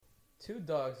two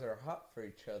dogs are hot for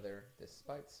each other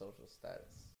despite social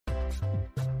status.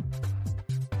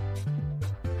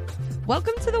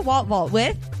 Welcome to the Walt Vault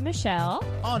with Michelle,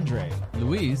 Andre,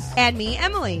 Luis, and me,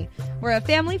 Emily. We're a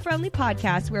family-friendly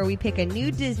podcast where we pick a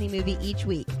new Disney movie each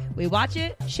week. We watch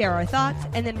it, share our thoughts,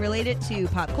 and then relate it to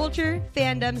pop culture,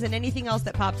 fandoms, and anything else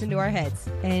that pops into our heads.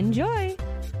 Enjoy!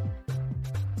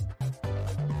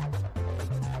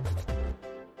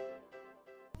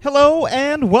 hello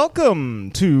and welcome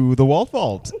to the Walt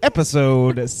Vault,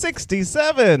 episode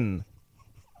 67.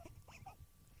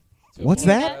 What's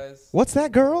that? What's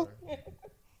that, girl?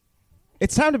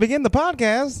 It's time to begin the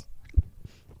podcast.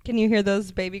 Can you hear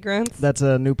those baby grunts? That's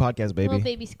a new podcast, baby. little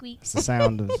baby squeaks. It's the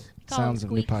sound of sounds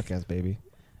of new squeaks. podcast, baby.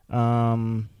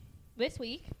 This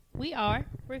week, we are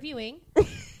reviewing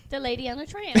The Lady and the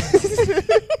Tramp.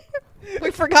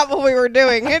 We forgot what we were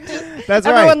doing. That's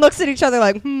Everyone right. looks at each other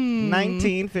like,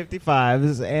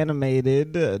 1955's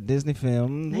animated Disney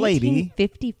film, Lady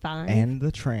 1955. and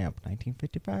the Tramp.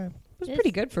 1955. It was pretty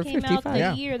good for came 55. out the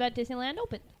Yeah. year that Disneyland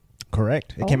opened.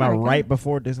 Correct. It Oh came out my God. right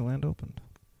before Disneyland opened.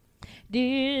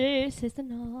 This is the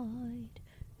night.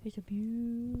 It's a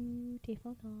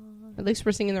beautiful night. At least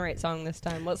we're singing the right song this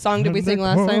time. What song did we sing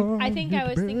last time? I think I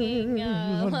was singing,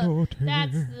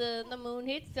 that's the moon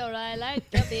hits the right like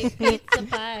a big pizza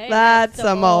pie. That's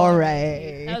amore.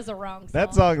 That was the wrong song.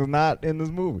 That song is not in this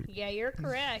movie. Yeah, you're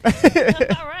correct.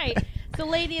 All right. The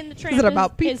Lady and the Tramp it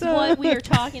about is pizza? what we are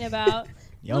talking about.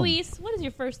 Yum. Luis, what is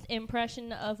your first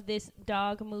impression of this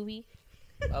dog movie?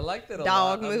 I liked it a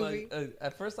Dog lot. I'm movie. like,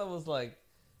 at first I was like,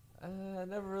 I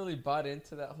never really bought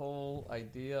into that whole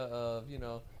idea of,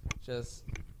 just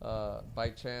by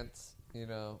chance,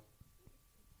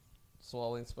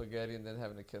 swallowing spaghetti and then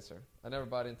having to kiss her. I never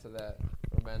bought into that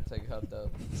romantic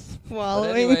hubdub. But Swallowing.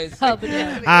 anyways,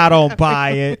 Hubdub. I don't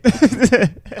buy it.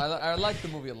 I like the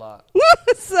movie a lot.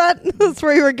 That's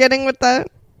where you were getting with that.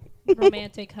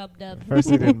 Romantic hubdub. First,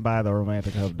 he didn't buy the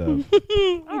romantic hubdub.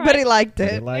 All right. But he liked But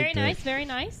he it. liked Very it. nice, very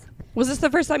nice. Was this the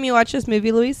first time you watched this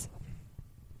movie, Luis?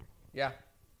 Yeah.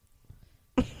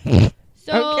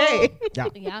 So, Okay. Yeah.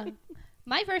 yeah.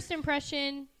 My first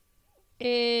impression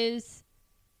is,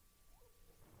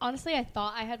 honestly, I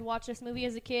thought I had watched this movie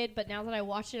as a kid, but now that I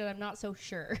watched it, I'm not so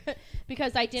sure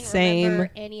because I didn't remember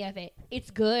any of it.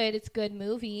 It's good. It's a good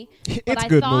movie. But It's I a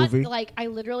good thought, movie. I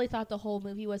literally thought the whole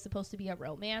movie was supposed to be a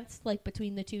romance,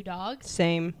 between the two dogs.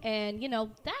 Same. And,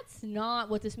 that's not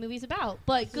what this movie's about.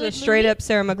 But good It's a straight movie. up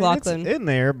Sarah I mean, McLachlan. it's in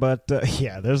there, but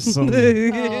yeah, there's some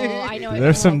Oh, I know.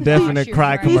 there's some gosh, definite you're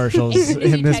cry right. commercials As soon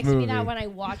as in you this texted movie. me that when I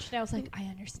watched it, I was like, I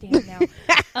understand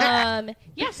now.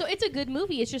 Yeah, so it's a good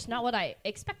movie. It's just not what I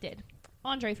expected.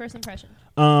 Andre, first impression.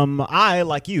 I,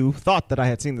 like you, thought that I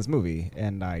had seen this movie,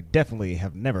 and I definitely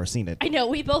have never seen it. I know,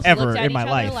 we both Ever looked at in each my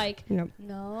other life. like, Yep.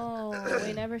 no,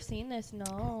 we never seen this,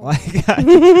 no. Like I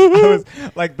was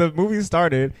like, the movie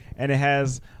started and it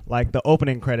has like the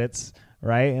opening credits,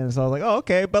 right? And so I was like, oh,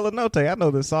 okay, Bella Notte, I know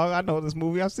this song, I know this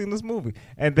movie, I've seen this movie.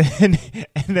 And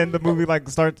then the movie like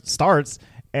starts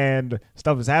and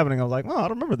stuff is happening. I was like, oh, I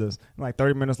don't remember this. And like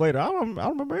 30 minutes later, I don't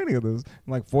remember any of this. And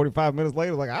like 45 minutes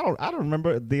later, like I don't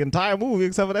remember the entire movie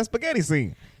except for that spaghetti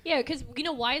scene. Yeah, because you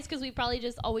know why? It's because we've probably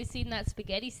just always seen that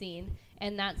spaghetti scene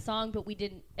and that song, but we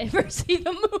didn't ever see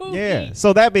the movie. Yeah.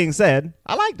 So that being said,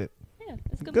 I liked it. Yeah,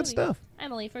 it's a good Good movie. stuff.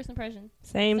 Emily, first impression.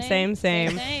 Same. Same.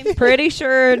 Pretty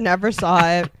sure never saw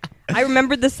it. I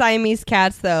remembered the Siamese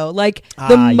cats though. Like Ah,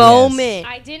 the yes. moment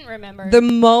I didn't remember. the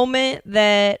moment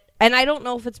that, and I don't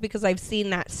know if it's because I've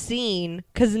seen that scene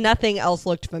because nothing else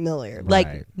looked familiar. Right.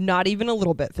 Like not even a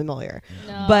little bit familiar.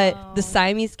 No. But the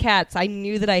Siamese cats, I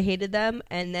knew that I hated them,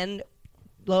 and then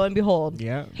lo and behold,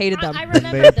 Yeah. hated them. I They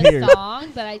remember the appeared.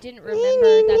 song, but I didn't remember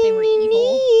that they were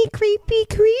evil. Creepy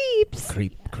creeps.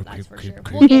 Creep. That's for sure.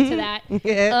 We'll get to that.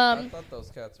 Yeah. I thought those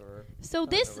cats were So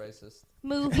kinda this racist.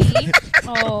 movie.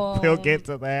 Oh, We'll get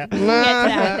to that. we'll get to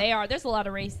that. They are. There's a lot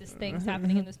of racist things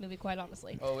happening in this movie. Quite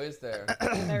honestly, Oh, is there?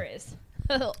 there is.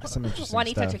 Some interesting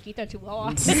Juanita stuff. Chiquita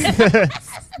Chihuahua.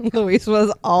 Luis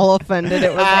was all offended.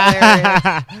 It was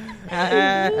hilarious.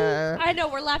 I know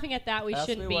we're laughing at that. We Ask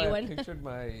shouldn't me be. why I When pictured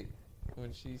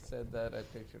when she said that, I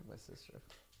pictured my sister.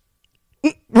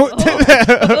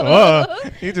 Whoa,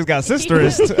 you just got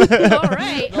sisterist. all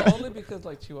right. No, only because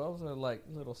Chihuahuas are like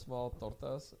little small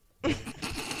tortas.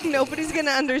 Nobody's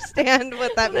gonna understand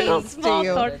what that Little means to small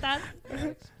you. tortas. I'll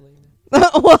explain it.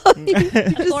 Well,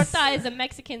 A torta is a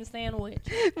Mexican sandwich.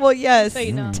 well, yes, So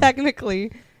you know.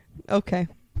 technically. Okay.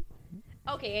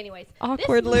 Okay. Anyways,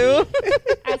 Awkward, this Lou. movie,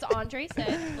 as Andre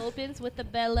said, opens with the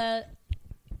Bella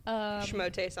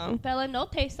Shmote song. Bella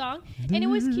Notte song, and it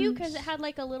was cute because it had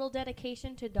like a little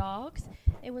dedication to dogs.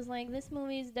 It was like, this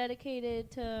movie is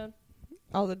dedicated to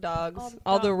All the dogs. All the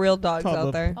All the dogs. real dogs All out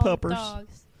the there. all the Puppers.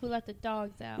 dogs who let the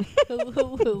dogs out.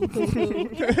 Who.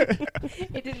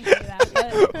 It didn't say that, but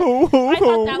I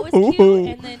thought that was cute.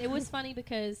 And then it was funny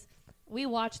because we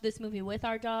watched this movie with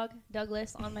our dog,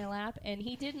 Douglas, on my lap, and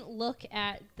he didn't look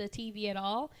at the TV at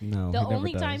all. No, The he never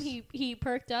only time does. he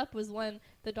perked up was when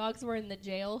the dogs were in the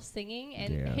jail singing,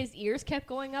 and Yeah. his ears kept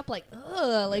going up like,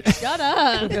 ugh, like, shut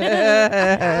up.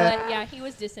 But yeah, he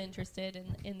was disinterested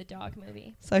in the dog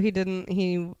movie. So he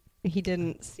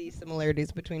didn't see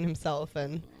similarities between himself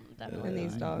and Definitely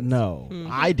these not. dogs. No,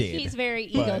 I did. He's very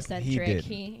but egocentric.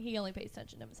 he He only pays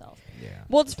attention to himself. Yeah.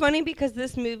 Well, it's funny because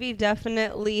this movie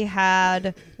definitely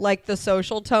had like the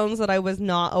social tones that I was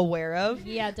not aware of.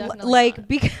 Yeah, definitely. Like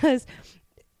because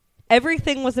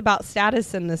everything was about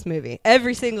status in this movie.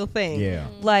 Every single thing. Yeah.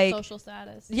 Like social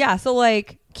status. yeah, so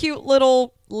like cute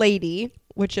little lady,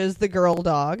 which is the girl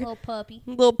dog. Little puppy.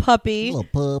 Little puppy. Little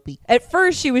puppy. At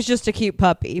first she was just a cute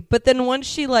puppy, but then once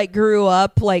she like grew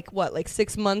up like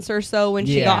 6 months or so when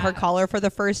she Yeah. got her collar for the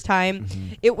first time,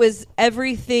 it was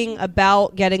everything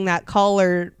about getting that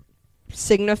collar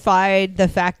signified the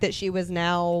fact that she was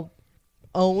now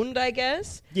owned, I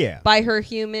guess, Yeah. by her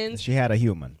humans, She had a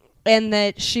human. and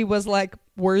that she was like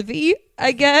worthy,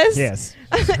 I guess. Yes.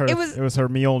 It was her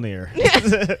Mjolnir.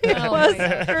 it Oh was my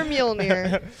God. her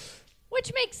Mjolnir.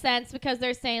 Which makes sense because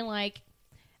they're saying like,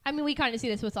 I mean, we kind of see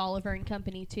this with Oliver and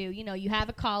Company too. You know, you have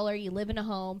a collar, you live in a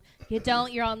home. You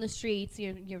don't, you're on the streets.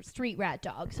 You're a street rat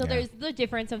dog. So Yeah. there's the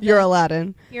difference of You're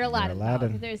Aladdin. You're Aladdin. You're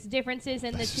Aladdin. Dog. There's differences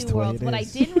in That's the just two the way worlds. it What I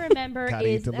is. didn't remember Gotta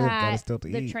eat is to live, gotta that still to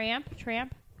the eat.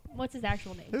 Tramp. What's his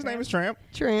actual name? His Tramp? name is Tramp.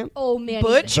 Tramp. Oh man,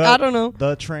 Butch? The- I don't know.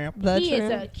 The Tramp. The he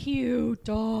Tramp. is a cute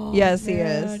dog. Yes, he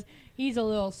man. is. He's a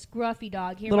little scruffy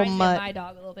dog. He Little reminds mutt. me of my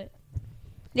dog a little bit.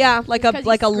 Yeah, like a Because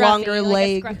like a he's scruffy, longer like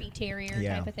leg. a scruffy terrier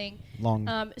Yeah. type of thing.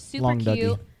 Long. Super long cute.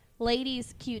 Dougie.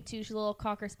 Lady's cute too. She's a little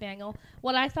cocker spaniel.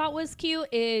 What I thought was cute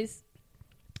is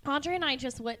Andre and I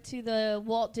just went to the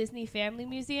Walt Disney Family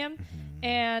Museum,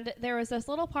 and there was this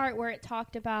little part where it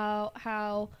talked about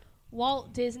how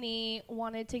Walt Disney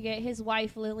wanted to get his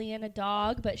wife Lillian a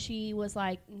dog, but she was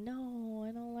like, "No,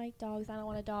 I don't like dogs. I don't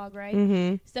want a dog." Right?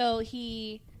 Mm-hmm. So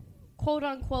he, quote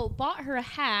unquote, bought her a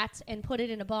hat and put it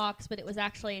in a box, but it was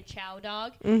actually a chow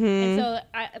dog. Mm-hmm. And so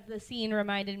the scene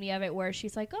reminded me of it where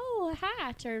she's like, "Oh, a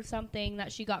hat or something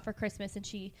that she got for Christmas," and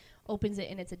she opens it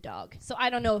and it's a dog. So I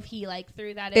don't know if he like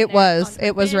threw that in It there was. on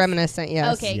It was purpose. reminiscent.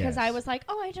 Yes. Okay, because Yes. I was like,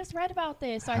 "Oh, I just read about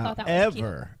this," so I thought that was cute.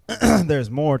 However, there's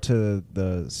more to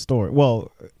the story.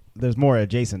 Well, there's more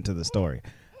adjacent to the story.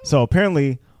 So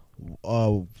apparently,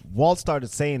 Walt started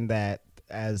saying that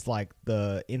as like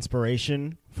the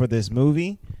inspiration for this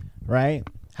movie, right?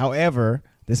 However,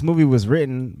 this movie was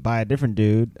written by a different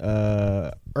dude.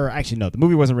 Or actually, no, the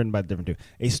movie wasn't written by a different dude.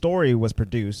 A story was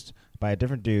produced by a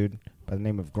different dude by the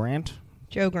name of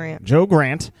Joe Grant Joe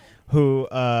Grant, who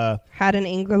had an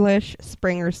English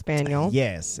Springer Spaniel.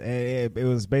 yes, it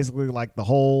was basically like the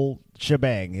whole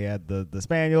shebang. He had the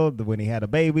spaniel. When he had a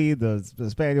baby, the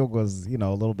spaniel was a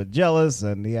little bit jealous,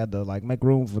 and he had to like make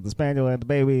room for the spaniel and the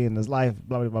baby in his life.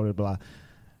 Blah blah blah blah blah.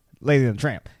 Lady and the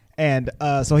Tramp, and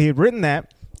so he had written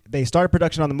that. They started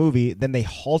production on the movie, then they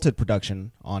halted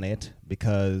production on it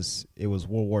because it was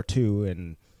World War II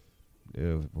and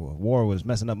war was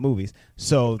messing up movies.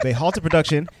 So they halted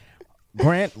production.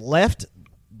 Grant left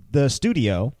the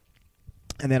studio,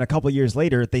 and then a couple of years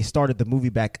later, they started the movie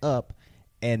back up,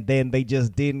 and then they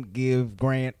just didn't give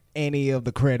Grant any of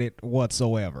the credit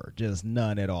whatsoever. Just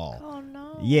none at all. Oh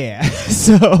no. Yeah.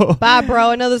 So Bye,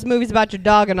 bro. I know this movie's about your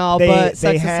dog and all, but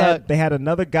sucks to suck. they had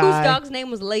another guy. Whose dog's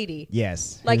name was Lady?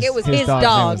 Yes. Like, it was his dog's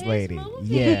dog. name was His Lady. movie.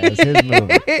 Yes, his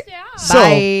movie. Yeah. So-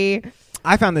 Bye.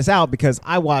 I found this out because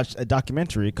I watched a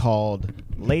documentary called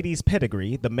Lady's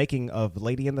Pedigree, The Making of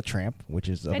Lady and the Tramp, which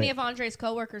is... If any of Andre's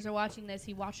coworkers are watching this,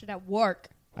 he watched it at work.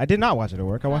 I did not watch it at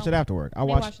work. I watched it after work. I They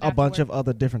watched watched it a after bunch work. of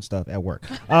other different stuff at work.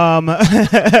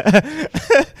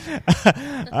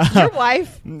 Your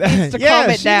wife needs to calm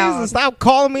it she down. needs to stop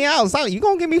calling me out. Stop. You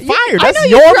gonna get me fired. I That's know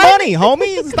you're your trying money,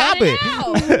 homie. Stop Cut it.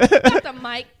 out. Got the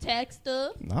mic text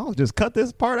stuff. I'll just cut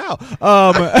this part out.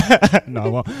 No, I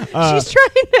won't.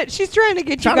 She's trying to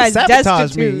get you Trying guys to sabotage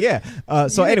destitute. me. Yeah.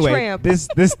 So You're the anyway, Tramp.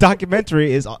 this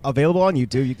documentary is available on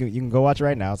YouTube. You can go watch it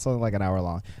right now. It's only like an hour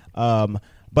long.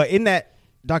 But in that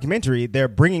documentary, they're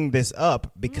bringing this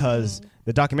up because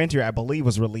the documentary, I believe,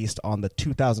 was released on the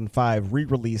 2005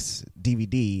 re-release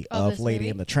DVD of this Lady movie?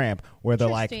 and the Tramp, where they're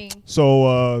like, Interesting.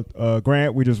 "So,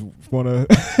 Grant, we just want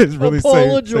to really say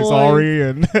Apologize. sorry."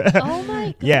 And Oh my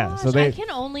gosh. Yeah, so they- I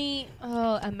can only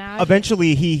imagine.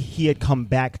 eventually, he had come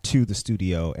back to the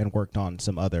studio and worked on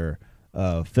some other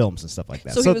films and stuff like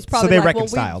that. So he was probably they like,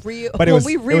 reconciled. when But it was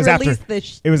we it was after re-release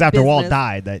this it was after Walt business,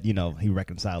 died that he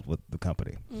reconciled with the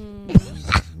company.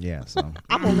 Yeah, so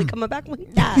I'm only coming back when he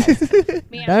dies. Man,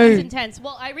 Dang. that's intense.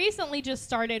 Well, I recently just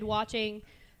started watching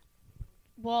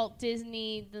Walt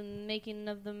Disney, The Making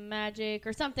of the Magic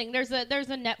or something. There's a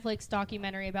Netflix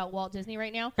documentary about Walt Disney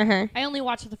right now. Uh-huh. I only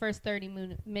watched the first 30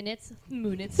 minutes. 30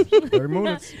 minutes.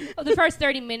 Of the first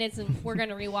 30 minutes, and we're going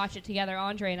to rewatch it together,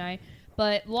 Andre and I.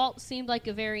 But Walt seemed like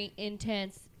a very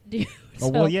intense dude. Oh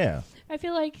well, yeah. I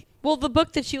feel like Well, the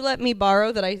book that you let me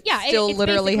borrow that I Yeah, still it's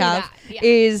literally basically have that, yeah.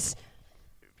 is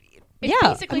it's yeah,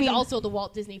 basically I mean, also the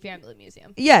Walt Disney Family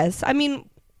Museum. yes. I mean,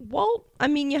 Walt. I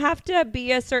mean, you have to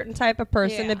be a certain type of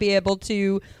person Yeah. to be able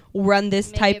to run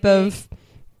this Make type it big. of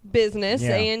business,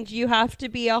 Yeah. and you have to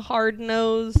be a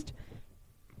hard-nosed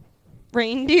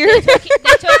reindeer. They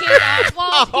took it off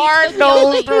Walt.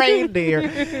 He took the reindeer.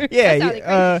 Yeah,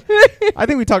 That I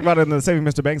think we talked about it in the Saving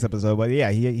Mr. Banks episode, but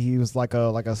yeah, he was like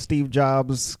a Steve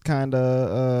Jobs kind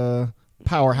of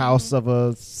powerhouse of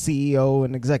a CEO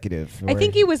and executive. I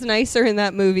think he was nicer in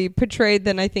that movie portrayed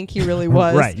than I think he really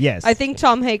was. Right, yes. I think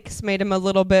Tom Hanks made him a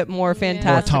little bit more Yeah.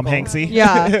 fantastic. Tom Hanksy.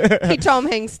 Yeah, he Tom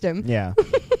Hanksed him. Yeah.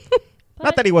 But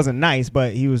Not that he wasn't nice,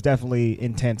 but he was definitely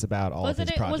intense about all was of his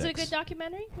it projects. was it a good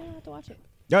documentary? We'll have to watch it.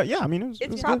 Yeah, I mean, it was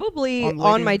It's good. probably On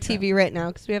on, Lady my and the Tramp. TV right now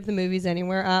because we have the Movies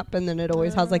Anywhere app, and then it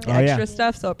always has like Oh, yeah. extra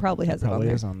stuff, so it probably has Probably it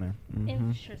on is there. on there. Mhm.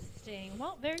 Interesting.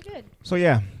 Well, very good. So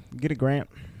yeah, get a Grant.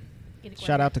 Get a Shout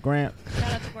Grant. out to Grant,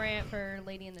 Shout out to Grant for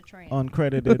Lady in the Tramp.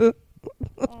 uncredited.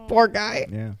 Oh. Poor guy.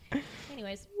 Yeah.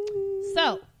 Anyways,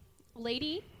 so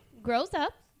Lady grows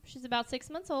up. She's about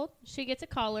 6 months old. She gets a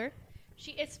collar.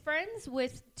 She is friends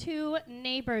with two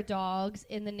neighbor dogs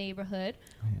in the neighborhood.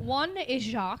 One is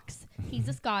Jacques. He's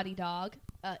a Scotty dog.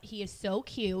 He is so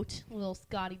cute, little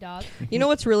Scotty dog. You know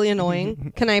what's really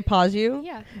annoying? Can I pause you?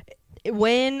 Yeah.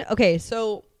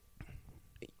 So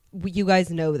you guys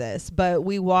know this, but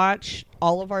we watch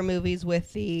all of our movies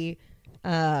with the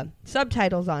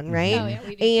subtitles on, right? Oh, yeah,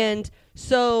 we do. And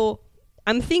so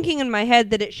I'm thinking in my head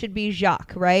that it should be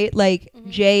Jacques, right? Like Mm-hmm.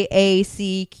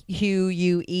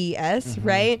 JACQUES,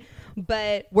 right?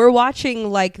 But we're watching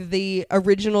like the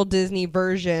original Disney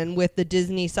version with the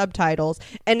Disney subtitles,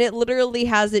 and it literally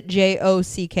has it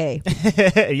JOCK.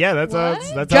 Yeah, that's how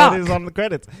What? how it is on the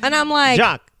credits. And I'm like,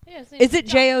 Jock. Yeah, so is it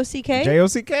Jacques. JOCK?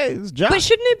 JOCK is Jock. But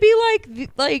shouldn't it be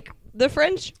like the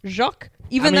French Jacques?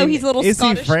 Even though he's a little is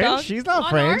Scottish he French? dog? She's not On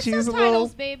French. our She's a subtitles,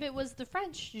 little. babe, it was the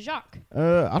French Jacques.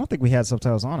 I don't think we had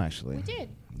subtitles on actually. We did.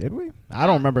 Did we? I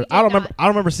don't remember. we did I don't remember. not. I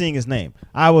don't remember seeing his name.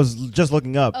 I was just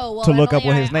looking up Oh, well, to look up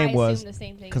Emily, what his name I was assumed the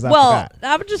same thing. because I Well,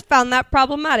 forgot. I just found that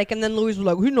problematic, and then Louise was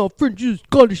like, "He's not French, he's a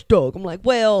Scottish dog." I'm like,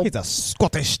 "Well, He's a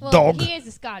Scottish Well, dog. he is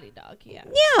a Scotty dog, yeah.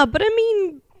 yeah, but I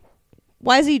mean,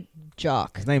 why is he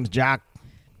Jock? His name's Jock.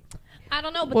 I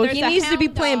don't know, but Well, there's he a needs to be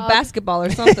hound playing dog. basketball or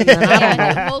something. Then. I don't know.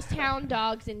 Yeah, most hound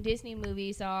dogs in Disney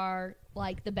movies are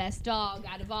like the best dog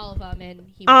out of all of them, and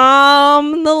he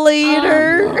The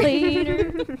leader.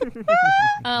 leader.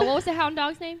 What was the hound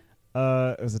dog's name?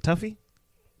 Was it Tuffy?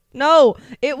 No,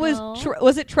 it was. No.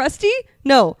 Was it Trusty?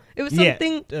 No, it was Yeah.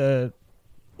 something.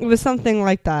 It was something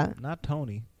like that. Not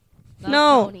Tony. Not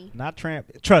No. Tony. Not Tramp.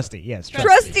 Trusty. Yes. Trusty.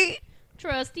 Trusty.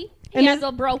 Trusty. He And has his-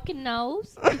 a broken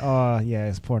nose. Oh yeah,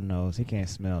 his poor nose. He can't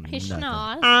smell His nothing.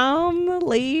 schnoz. I'm the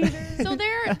leader. So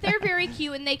they're very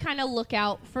cute, and they kind of look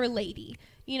out for Lady,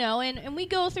 you know. And we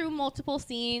go through multiple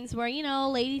scenes where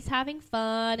Lady's having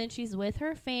fun and she's with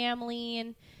her family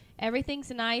and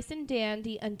everything's nice and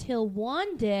dandy until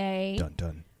one day Dun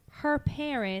dun. her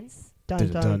parents Dun Dun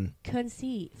dun. dun.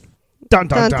 conceive. Dun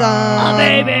dun Dun, dun. dun.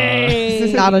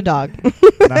 baby. Not a dog.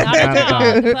 Not a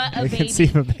dog, but a They baby.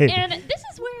 conceive a baby. And this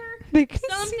is where They can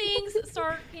some see- things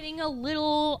start getting a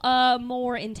little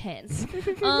more intense.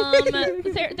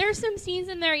 There's some scenes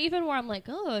in there even where I'm like,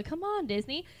 oh, come on,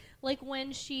 Disney. Like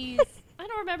when she's, I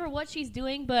don't remember what she's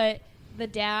doing, but the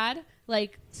dad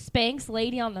like spanks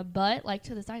Lady on the butt, like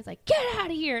to the side. He's like, get out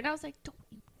of here. And I was like, don't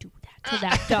you do that to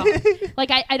that dog. Like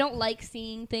I don't like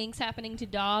seeing things happening to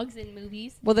dogs in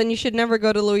movies. Well, then you should never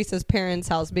go to Luisa's parents'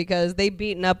 house because they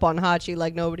beating up on Hachi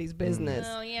like nobody's business.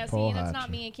 Oh, yeah, see, Poor that's Hachi.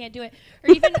 not me. I can't do it. Or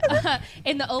even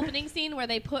in the opening scene where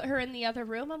they put her in the other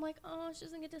room, I'm like, oh, she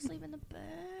doesn't get to sleep in the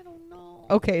bed. Oh, no.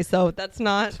 Okay, so that's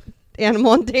not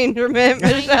animal endangerment, I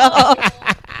know, Michelle. but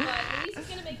Lisa's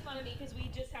going to make fun of me because we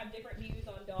just have different views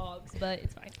on dogs. but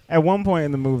it's fine. At one point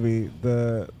in the movie,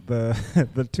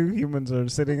 the two humans are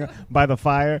sitting by the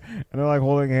fire and they're like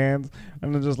holding hands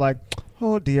and they're just like,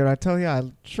 "Oh dear, I tell you,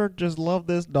 I sure just love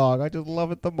this dog. I just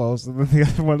love it the most." And then the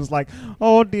other one's like,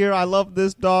 "Oh dear, I love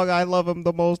this dog. I love him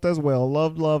the most as well.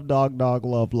 Love, love, dog, dog,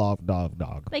 love, love, dog,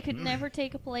 dog." They could never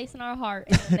take a place in our heart,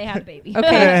 and then they had a baby.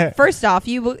 Okay, first off,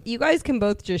 you guys can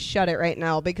both just shut it right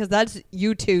now because that's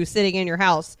you two sitting in your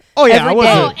house. Oh yeah, every I day.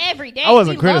 wasn't. Every day. I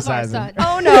wasn't we love our criticizing. son.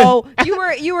 Oh no,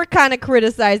 you were kind of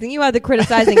criticizing. You had the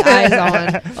criticizing eyes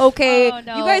on. Okay, Oh,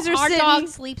 no. you guys are our sitting. dog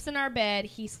sleeps in our bed.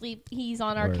 He's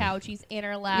on our Word. couch. He's in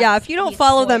our lap. Yeah, if you don't He's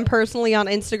follow them spoiled. personally on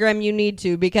Instagram, you need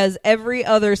to because every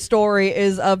other story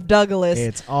is of Douglas.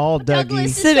 It's all Douglas Dougie.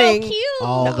 is sitting so cute.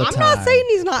 all the I'm not time. saying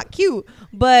he's not cute,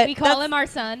 but We call him our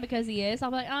son because he is.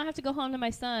 I'm like, I have to go home to my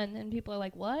son, and people are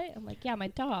like, "What?" I'm like, "Yeah, my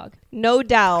dog." no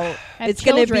doubt Have it's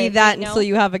going to be children, that you know? until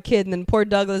you have a kid, and then poor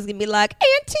Douglas is going to be like,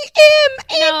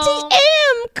 Auntie No.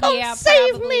 M, come Yeah,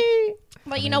 save probably. me.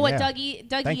 But you know what, Yeah. Dougie,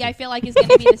 Thank you. I feel like is going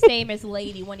to be the same as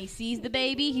Lady. When he sees the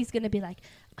baby, he's going to be like,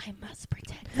 "I must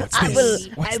protect this I will,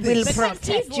 baby." I will Because protect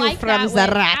he's you like from that the with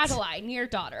rat. Adeline, your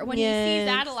daughter. When he Yes.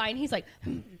 sees Adeline, he's like,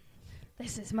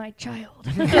 "This is my child."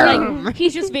 Like,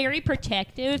 he's just very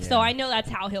protective. So Yeah. I know that's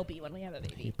how he'll be when we have a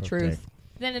baby. Truth.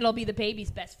 Then it'll be the baby's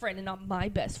best friend and not my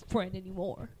best friend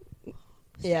anymore.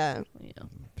 Yeah. Yeah.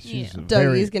 She's Yeah.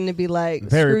 Dougie's going to be like,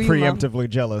 very screw you, Mom. preemptively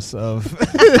jealous of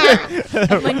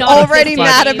My Already non-existent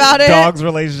mad baby. about it. dog's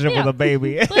relationship Yeah. with a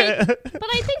baby. But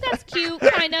I think that's cute,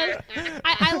 kind of.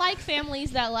 I like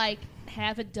families that like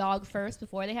have a dog first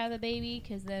before they have a baby,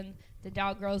 because then the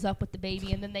dog grows up with the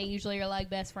baby, and then they usually are like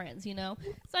best friends, you know.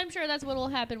 So I'm sure that's what will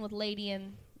happen with Lady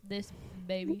and this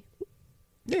baby.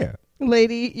 Yeah.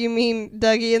 Lady, you mean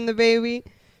Dougie and the baby?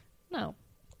 No,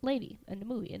 Lady and the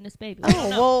movie and this baby. Oh,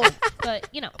 well, But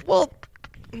you know. well,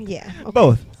 yeah. Okay.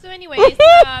 Both. So, anyways,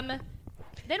 then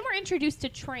we're introduced to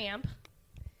Tramp.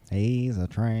 He's a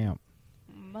tramp.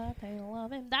 But I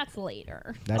love him. That's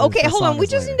later. Okay, hold on. We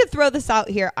just need to throw this out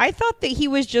here. I thought that he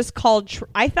was just called.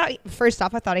 First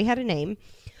off, I thought he had a name.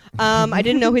 I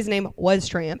didn't know his name was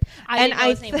Tramp. I didn't know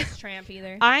his name was Tramp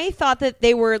either. I thought that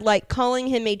they were like calling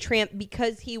him a tramp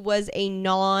because he was a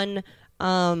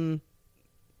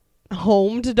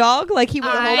homed dog. Like he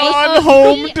was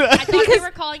Non-homed. I thought they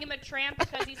were calling him a tramp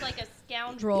because he's like a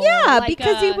scoundrel. Yeah, like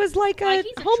because he was like a he's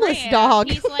homeless tramp. dog.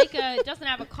 He's like doesn't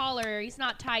have a collar. He's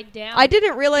not tied down. I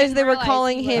didn't realize Didn't they were realize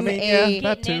calling he was him getting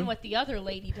that in too. with the other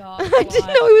lady dog. I didn't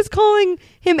know he was calling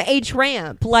him a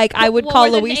tramp. Like I would What call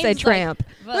were the Luis a names tramp.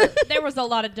 But there was a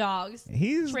lot of dogs.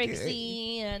 He's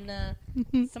Trixie and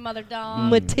some other dog.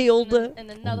 Matilda. And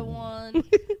another one.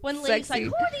 When Lady's like, Sexy.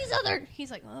 "Who are these other?" He's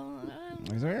like, "Oh,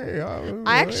 He's like, "Hey,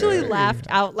 I actually laughed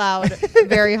out loud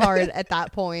very hard at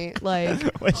that point. Like,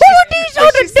 When who she- are these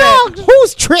when she other said, dogs?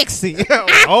 Who's Trixie?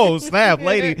 Oh snap,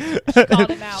 lady!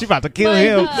 called him out. She about to kill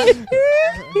But, him.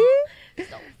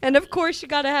 And of course, you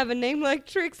got to have a name like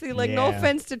Trixie. Like, no Yeah.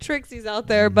 offense to Trixies out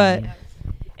there, but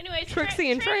anyways, Trixie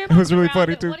and Tramp. It was really around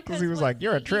funny it, too what- because he was 'cause like,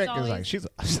 "You're a he's trick." He's always- like, "She's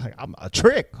like, I'm a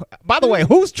trick." By the way,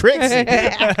 who's Trixie?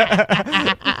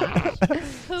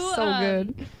 Who, So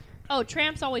good. Oh,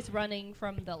 Tramp's always running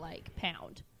from the like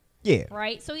pound, Yeah,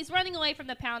 right? So he's running away from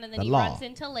the pound, and then The he law. runs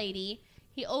into Lady.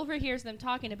 He overhears them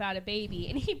talking about a baby,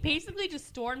 and he basically just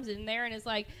storms in there and is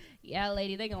like, "Yeah,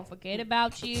 Lady, they gonna forget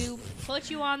about you, put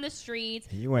you on the streets.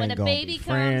 you When ain't the gonna baby be comes,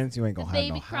 friends. You ain't the gonna have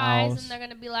baby no cries, house. and they're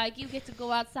gonna be like, you get to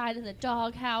go outside in the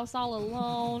doghouse all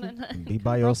alone and Be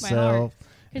by yourself.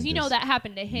 because and you know just that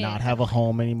happened to him. Not have a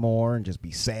home anymore and just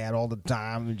be sad all the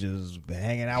time and just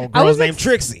hanging out with I was girls named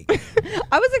Trixie.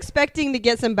 I was expecting to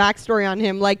get some backstory on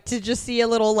him, like to just see a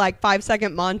little like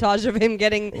 5-second montage of him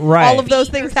getting Right. all of those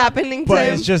Beat or things happening to But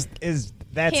him. it's just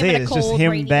that's Him in it. a It's just cold,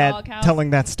 him rainy that doghouse. telling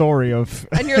that story of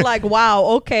And you're like, wow,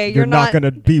 okay, you're not not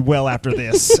gonna be well after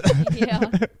this. Yeah.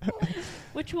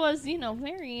 Which was,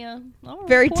 very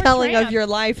very poor telling Tramp. of your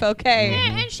life, okay.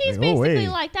 Yeah, and she's Like, oh, basically hey.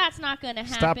 like, that's not going to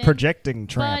happen. Stop projecting,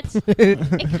 Tramp. But it kind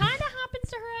of happens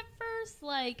to her at first,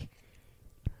 like,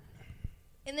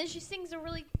 and then she sings a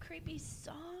really creepy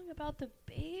song about the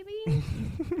baby.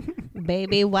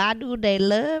 Baby, why do they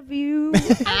love you?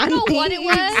 I don't know what it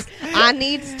was. I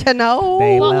needs to know.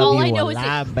 They Well, love all I you know a is it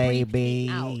lot, creeped me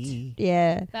baby.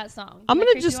 Yeah. That song. I'm Did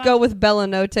going it to creep just you go out? with Bella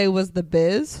Notte was the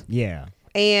biz. Yeah.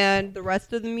 And the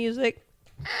rest of the music.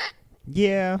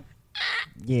 Yeah.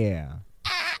 Yeah.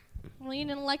 Well, you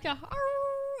didn't like a.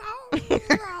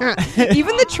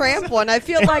 Even the Tramp one. I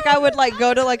feel like I would like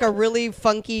go to like a really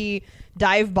funky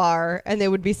dive bar and they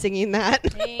would be singing that.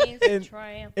 Days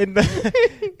Tramp. In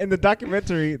the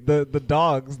documentary, the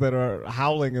dogs that are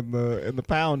howling in the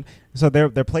pound, so they're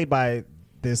played by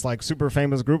this like super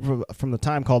famous group from the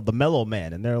time called the Mellow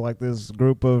Men, and they're like this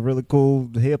group of really cool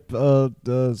hip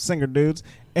singer dudes,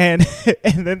 and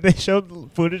and then they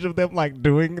showed footage of them like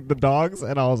doing the dogs,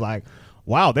 and I was like,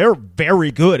 wow, they're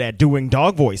very good at doing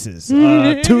dog voices.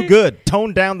 Too good.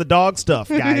 Tone down the dog stuff,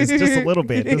 guys, just a little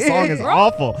bit. This song is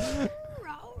awful.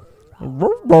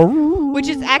 Which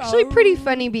is actually pretty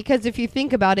funny because if you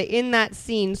think about it, in that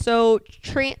scene, so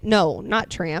Tramp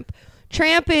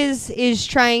is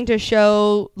trying to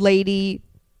show Lady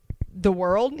the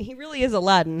world. He really is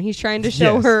Aladdin. He's trying to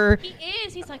show her. He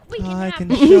is. He's like, we can I have can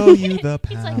show you the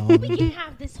He's pound. like, we can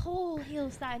have this whole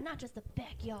hillside, not just the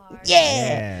backyard.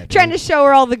 Yeah, trying to show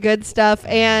her all the good stuff,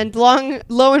 and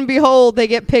lo and behold, they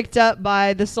get picked up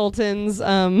by the Sultan's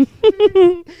guard.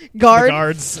 The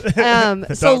guards.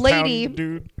 So Dog Lady pound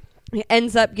dude.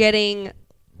 ends up getting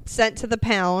sent to the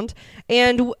pound,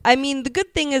 and I mean the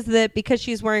good thing is that because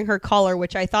she's wearing her collar,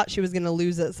 which I thought she was going to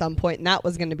lose at some point, and that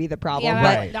was going to be the problem. Yeah,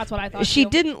 but Right. that's what I thought. she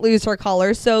too. didn't lose her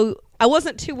collar, so I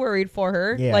wasn't too worried for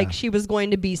her. Yeah. Like she was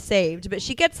going to be saved, but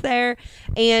she gets there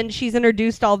and she's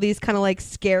introduced all these kind of like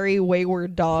scary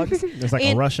wayward dogs. There's like a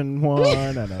And- Russian one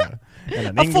and an A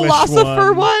English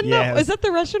philosopher one? Yes. No, is that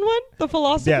the Russian one? The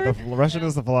philosopher? Yeah, the Russian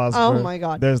is the philosopher. Oh my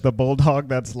God. There's the bulldog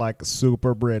that's like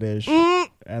super British, Mm.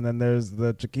 and then there's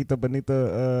the Chiquita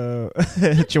Bonita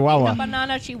Chihuahua. The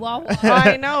banana chihuahua.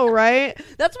 I know, right?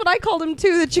 That's what I called him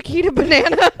too, the Chiquita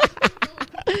banana.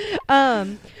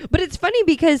 But it's funny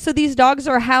because so these dogs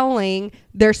are howling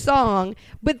their song,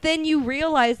 but then you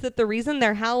realize that the reason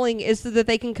they're howling is so that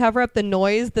they can cover up the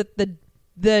noise that the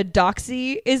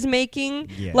doxy is making,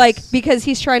 Yes. like because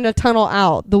he's trying to tunnel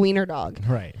out the wiener dog.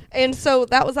 Right. And so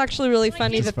that was actually really Like,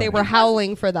 funny it's that they funny. were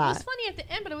howling for It was that. funny at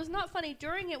the end, but it was not funny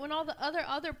during it when all the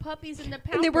other puppies in the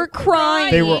pound And they were were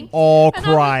crying. They were all And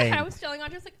crying. I was telling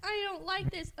Audrey, I was like, I don't like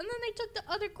this. And then they took the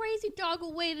other crazy dog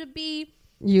away to be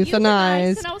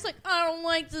Euthanized. And I was like, I don't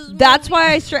like this movie. That's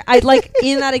why I like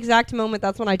in that exact moment.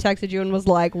 That's when I texted you and was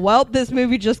like, "Well, this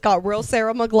movie just got real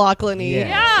Sarah McLachlan-y, Yeah.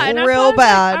 Yeah, and that's why I real was like,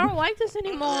 bad." I don't like this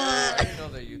anymore. I didn't know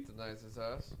they euthanized his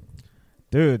ass.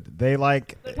 Dude, they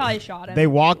like They probably shot him. they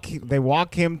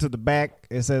walk him to the back.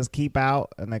 It says keep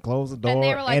out, and they close the door, and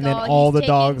they were like, and then oh, all he's the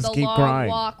taking dogs the keep long crying.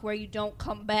 walk where you don't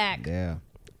come back. Yeah,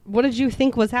 What did you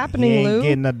think was he happening, ain't Lou?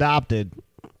 getting adopted.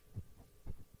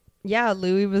 Yeah,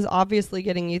 Louis was obviously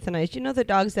getting euthanized. You know the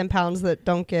dogs and pounds that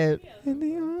don't get.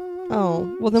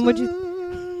 Oh, well then would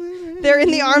you? They're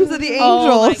in the arms of the Oh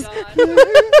my angels. God.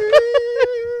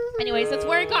 Anyways, that's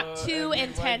where it got too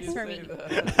intense for me.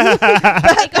 It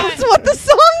got, That's what the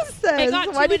song it says.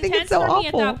 got Why too do you think intense it's so for me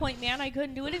at awful? that point, man. I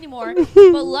couldn't do it anymore.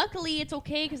 But luckily, it's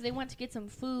okay because they went to get some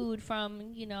food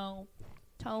from,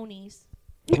 Tony's.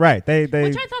 Right. They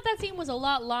Which I thought that scene was a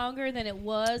lot longer than it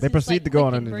was. they It's, proceed like, to go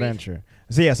on quick an and brief. adventure.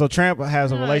 So Tramp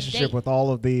has a On a relationship date. with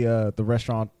all of the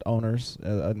restaurant owners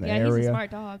in the Yeah, area. he's a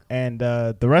smart dog. And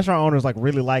the restaurant owners like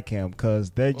really like him because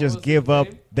they What just was give his up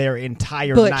name? their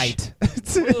entire Butch. night.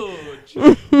 Butch.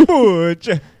 Butch,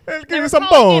 let's They give were you some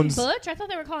calling him bones. Butch? I thought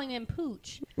they were calling him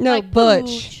Pooch. No, Like Butch.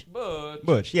 Pooch. Butch.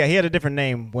 Butch, yeah, he had a different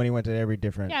name when he went to every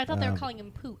different. Yeah, I thought they were calling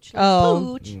him Pooch. Like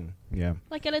Oh. Pooch. Yeah,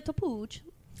 Like a little Pooch.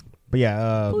 but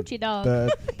yeah, Poochy dog.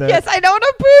 the Yes, I know what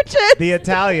a pooch is. the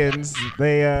Italians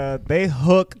they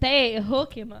hook They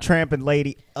hook him up. Tramp and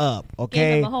Lady up. Give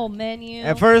Okay. him a whole menu.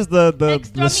 At first, the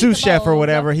Extra sous chef or meatballs.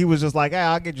 whatever, he was just like, "Hey,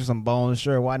 I'll get you some bones,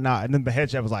 sure, why not?" And then the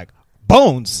head chef was like,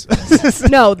 "Bones."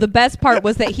 No, the best part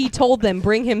was that he told them,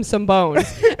 bring him some bones.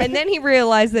 And then he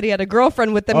realized that he had a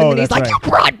girlfund with them. Oh, And then he's that's like, right. you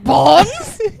brought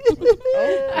bones?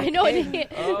 I know.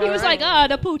 He was like,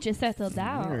 the Pooch is settled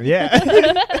down. Yeah.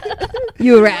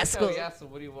 You That's how rascal. he asked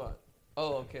him, what do you want?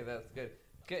 Oh, okay, that's good.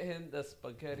 Get him the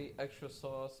spaghetti, extra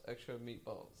sauce, extra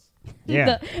meatballs.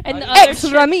 Yeah. And the Extra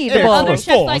other meatballs.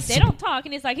 chef's like, they don't talk.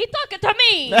 And he's like, he talking to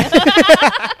me.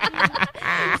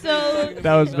 So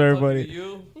That was very Talking funny. to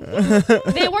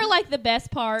you? they were like the best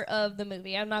part of the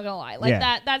movie. I'm not going to lie. Like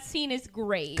Yeah. that scene is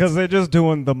great. Because they're just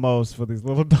doing the most for these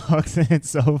little dogs, and it's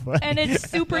so funny. And it's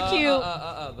super cute.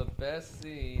 The best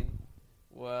scene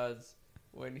was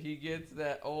when he gets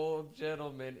that old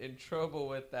gentleman in trouble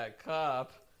with that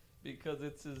cop because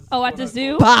it's his. Oh, at the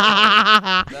zoo?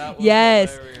 That was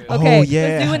Yes. hilarious. Okay. Oh,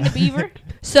 yeah. The zoo and the beaver.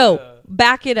 So, Yeah.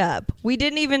 back it up. We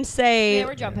didn't even say. Yeah,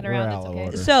 we're jumping We're around. out It's of okay.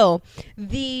 order. So,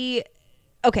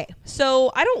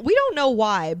 so we don't know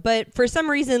why, but for some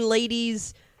reason,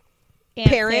 ladies' Aunt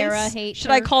parents, Sarah hates should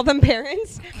her. I call them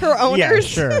parents? Her owners? Yeah,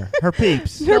 sure. Her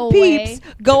peeps. Her Go peeps. away.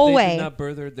 Go If they away. did not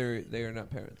birth her, they are not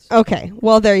parents. Okay,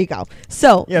 well, there you go.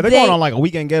 So, Yeah, they're they- going on like a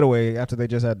weekend getaway after they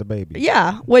just had the baby.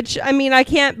 Yeah, which I mean, I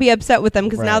can't be upset with them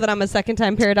because now Right. that I'm a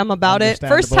second-time parent, I'm about it.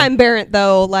 Understandable. First-time parent,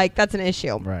 though, like that's an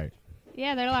issue. Right.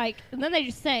 Yeah, they're like, and then they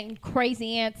just sang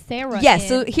Crazy Aunt Sarah. Yes, in.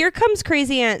 so here comes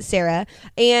Crazy Aunt Sarah,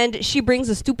 and she brings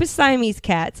the stupid Siamese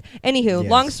cats. Anywho, Yes.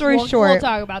 long story we'll short,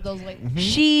 talk about those later.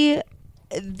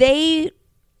 they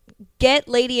get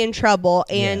Lady in trouble,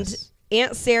 and Yes.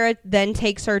 Aunt Sarah then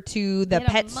takes her to the Get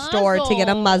a pet store to get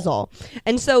a muzzle.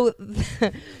 And so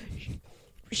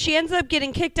she ends up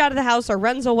getting kicked out of the house or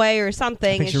runs away or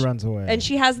something. I think she runs away. And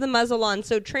she has the muzzle on.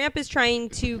 So Tramp is trying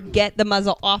to get the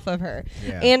muzzle off of her.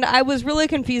 Yeah. And I was really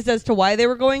confused as to why they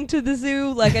were going to the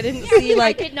zoo. Like, I didn't see, I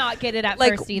like, did not get it at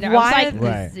like, first either. why- I was like,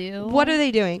 Right. the zoo. what are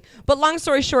they doing? But long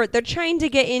story short, they're trying to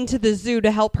get into the zoo to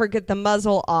help her get the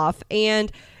muzzle off.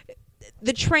 And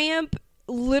the Tramp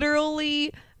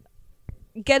literally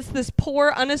gets this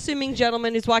poor, unassuming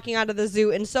gentleman who's walking out of the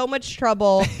zoo in so much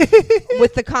trouble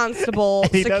with the constable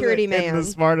He does security it man. in the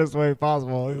smartest way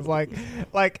possible. He's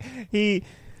like he.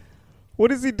 What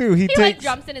does he do? He takes. like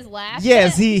jumps in his lap.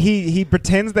 Yes, he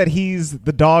pretends that he's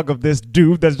the dog of this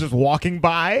dude that's just walking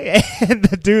by, and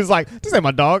the dude's like, "This ain't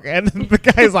my dog," and the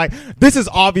guy's like, "This is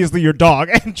obviously your dog,"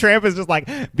 and Tramp is just like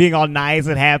being all nice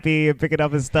and happy and picking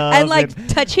up his stuff and like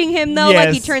touching him though, like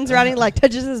he Yes. turns around and like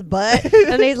touches his butt,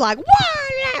 and he's like,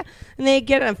 "What?" And they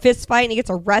get in a fist fight, and he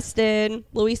gets arrested.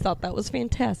 Luis thought that was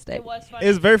fantastic. It was funny.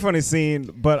 It's a very funny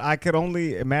scene, but I could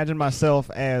only imagine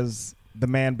myself as the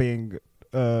man being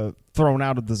thrown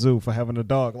out of the zoo for having a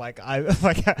dog.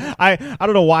 I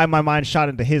don't know why my mind shot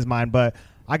into his mind, but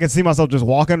I can see myself just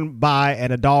walking by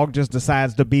and a dog just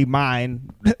decides to be mine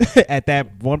at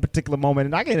that one particular moment,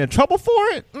 and I get in trouble for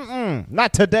it.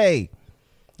 Not today.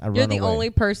 You're the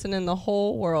only person in the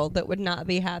whole world that would not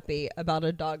be happy about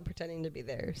a dog pretending to be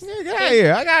theirs. Yeah, get out of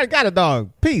here. I got a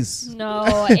dog. Peace.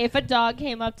 No, if a dog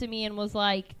came up to me and was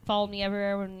like, followed me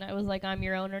everywhere, and I was like, I'm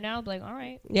your owner now, I'd be like, all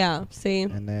right. Yeah, see?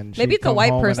 And then Maybe she'd it's a come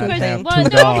white home and person I'd thing. have Well, two no,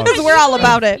 dogs. because we're all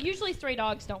about it. Usually stray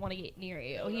dogs don't want to get near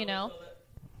you, you know?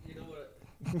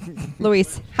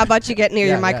 Luis, how about you get near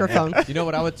your microphone? You know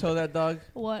what I would tell that dog?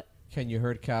 What? Can you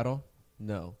herd cattle?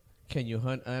 No. Can you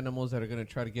hunt animals that are going to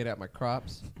try to get at my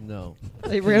crops? No. We're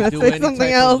Can going you to do say any something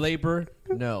type else. of labor?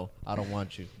 No. I don't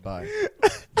want you. Bye.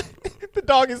 The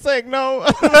dog is saying no.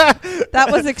 That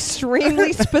was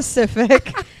extremely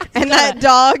specific. And that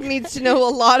dog needs to know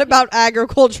a lot about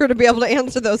agriculture to be able to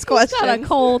answer those He's got a questions.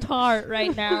 cold heart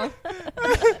right now.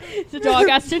 The dog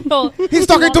has to know. He's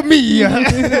talking to me. A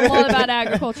lot about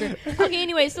agriculture. Okay,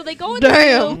 anyway, so they go in the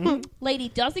Damn. zoo. Lady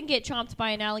doesn't get chomped by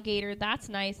an alligator. That's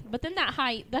nice. But then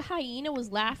the hyena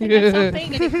was laughing at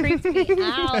something, and it creeps me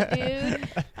out, dude.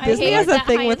 I Disney hate has a that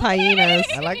thing with hyenas.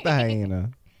 I like the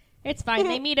hyena. It's fine.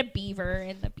 They meet a beaver,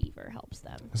 and the beaver helps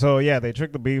them. So yeah, they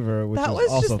tricked the beaver, which That was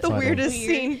was also just the funny. weirdest Weird.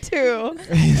 scene, too.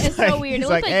 It's so weird. It he's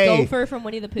looks like "Hey." Gopher from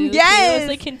Winnie the Pooh. too. Yes! It's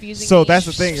like confusing. So me. that's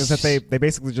the thing, is that they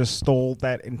basically just stole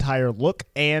that entire look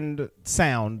and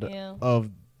sound Yeah.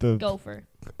 of the Gopher.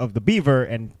 beaver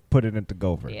and put it into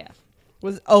Gopher. Yeah.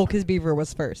 Because Beaver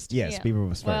was first. Yes, Yeah. Beaver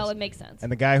was first. Well, it makes sense.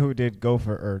 And the guy who did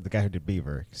Gopher, or the guy who did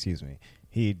Beaver, excuse me,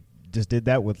 he just did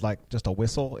that with like just a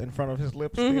whistle in front of his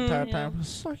lips the entire Yeah. time.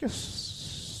 It's like a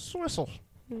swistle.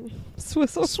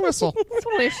 Swistle. Swistle.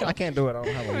 Swistle. I can't do it. I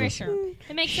don't have a whistle. Sure.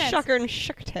 It makes sense. Shucker and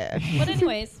shucktash. But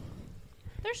anyways,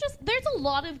 there's a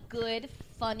lot of good,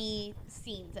 funny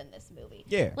scenes in this movie.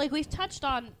 Yeah. Like we've touched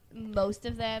on most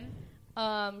of them.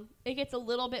 It gets a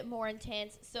little bit more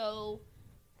intense. So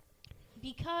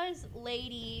because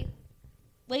Lady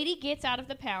gets out of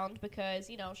the pound because,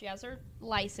 you know, she has her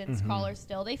license collar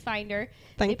still. They find her.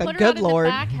 Thank they the put her good out in Lord. the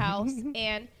back house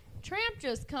and Tramp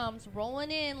just comes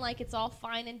rolling in like it's all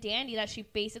fine and dandy that she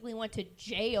basically went to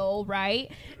jail,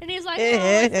 right? And he's like, oh,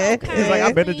 it's okay. He's like,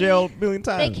 I've been to jail a million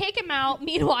They times. kick him out.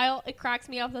 Meanwhile, it cracks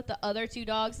me up that the other two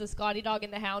dogs, the Scotty dog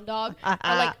and the hound dog, are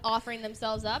like offering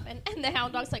themselves up. And the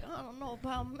hound dog's like, I don't know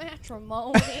about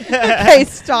matrimony. Okay,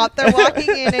 stop. They're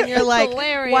walking in, and you're like,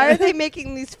 Hilarious. why are they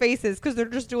making these faces? Because they're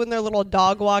just doing their little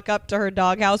dog walk up to her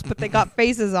doghouse, but they got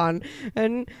faces on.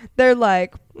 And they're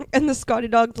like, and the Scotty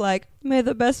dog's like, may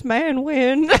the best man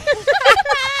win.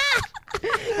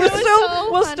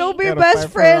 We'll still be Gotta best fight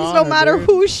for friends her no honor, matter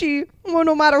dude.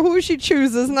 no matter who she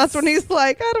chooses. And that's when he's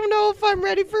like, I don't know if I'm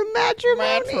ready for matrimony.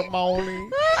 Matrimony.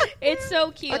 It's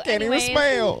so cute. I can't Anyways, even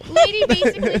spell. Lady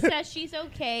basically says she's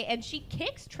okay, and she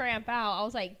kicks Tramp out. I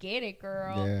was like, get it,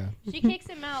 girl. Yeah. She kicks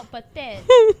him out, but then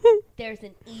there's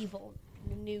an evil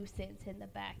nuisance in the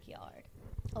backyard.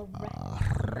 A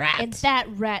rat. And that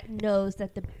rat knows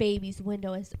that the baby's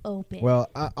window is open. Well,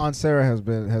 Aunt Sarah has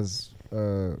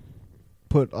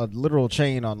put a literal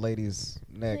chain on Lady's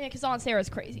neck. yeah, because Aunt Sarah's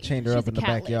crazy. Chained her She's up a in the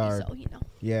cat backyard. Lady, so, you know.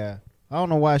 Yeah. I don't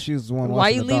know why she's the one Why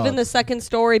watching you the leaving the dogs. second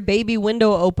story baby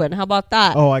window open? How about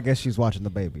that? Oh, I guess she's watching the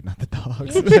baby, not the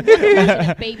dogs. She wasn't watching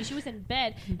the baby. She was in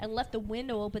bed and left the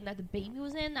window open that the baby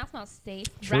was in. That's not safe.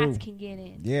 True. Rats can get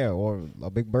in. Yeah, or a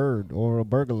big bird, or a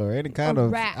burglar, any kind A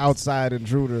of rat. outside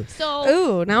intruder. So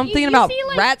Ooh, now I'm you- thinking you about see,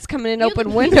 like, rats coming in you- open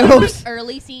you see, windows. like,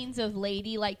 early scenes of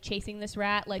lady like chasing this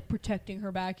rat, like protecting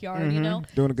her backyard. You Mhm. know,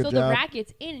 Doing a good so job. the rat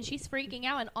gets in and she's freaking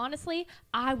out. And honestly,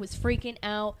 I was freaking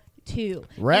out too.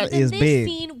 Rat and then is this big.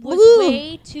 scene was Woo.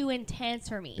 way too intense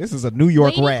for me. This is a New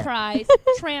York Lady rat. cries.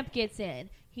 Tramp gets in.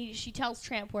 She tells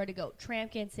Tramp where to go.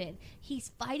 Tramp gets in.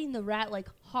 He's fighting the rat like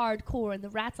hardcore, and the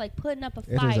rat's like putting up a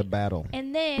It fight. is a battle.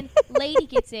 And then Lady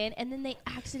gets in, and then they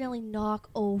accidentally knock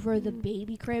over the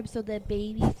baby crib, so the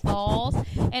baby falls.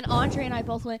 And Andre and I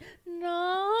both went,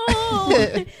 no,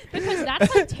 because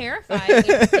that's like terrifying when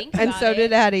you think And about so it.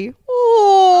 did Addie.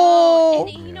 Oh, Oh.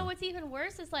 and you know what's even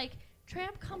worse is like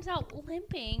Tramp comes out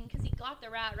limping because he got the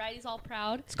rat right. He's all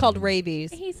proud. It's called rabies.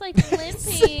 He's like limping.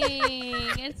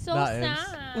 It's so Nah, it's-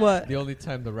 sad. What? The only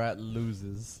time the rat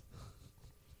loses.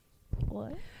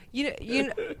 What? You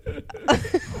know,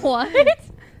 What?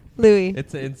 Louis.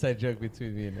 It's an inside joke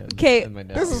between me and 'Kay, and my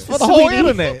nephew. This is for the whole Sweetie.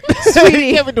 internet.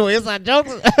 Sweetie. Can't be doing inside jokes.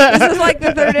 This is like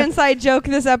the third inside joke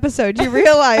this episode. You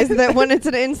realize that when it's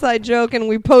an inside joke and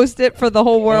we post it for the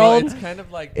whole Well, world, it's kind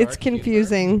of like it's dark humor.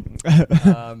 confusing.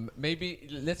 Maybe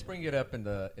let's bring it up in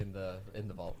the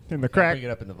vault. In the I'll crack. Bring it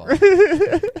up in the vault.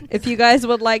 If you guys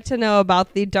would like to know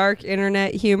about the dark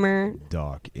internet humor,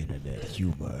 Dark internet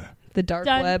humor. the dark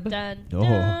Dun, web, dun, Oh,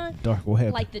 dun. dark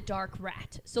web. Like the dark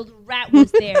rat. So the rat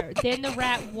was there. Then the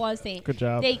rat wasn't. Good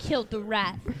job. They killed the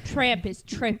rat. Tramp is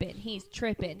tripping. He's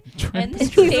tripping. Tramp And then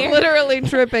is he's Sarah, literally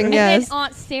tripping. and Yes. then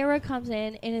Aunt Sarah comes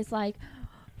in and is like,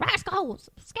 rascals,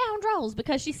 scoundrels,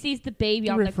 because she sees the baby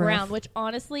on the Riff-raff. ground, which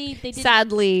honestly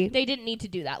Sadly, they didn't need to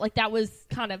do that. Like that was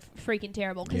kind of freaking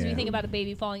terrible because if Yeah. you think about a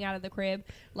baby falling out of the crib,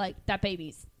 like that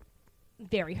baby's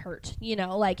very hurt, you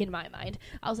know, like in my mind.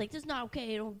 I was like, this is not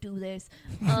okay, don't do this.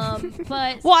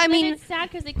 But Well, I then mean- it's sad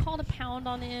because they called a pound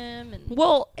on him and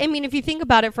well, I mean, if you think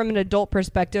about it from an adult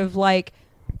perspective, like,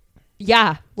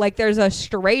 yeah, like there's a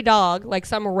stray dog, like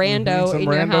some rando Some in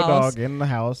your rando house, dog in the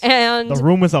house. and The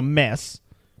room is a mess.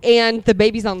 and the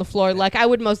baby's on the floor. Like, I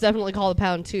would most definitely call the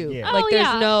pound too. Yeah. Like, there's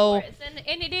yeah, no. of course.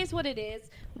 And it is what it is.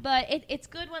 But it's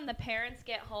good when the parents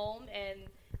get home and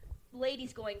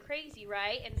Lady's going crazy,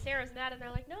 right? And Sarah's mad, and they're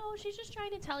like, no, she's just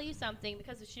trying to tell you something,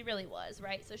 because she really was,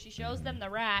 right? So she shows them the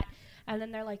rat, and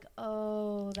then they're like,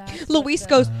 oh, that's Luis what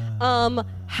goes,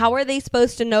 how are they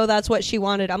supposed to know that's what she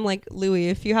wanted? I'm like, Louis,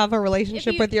 if you have a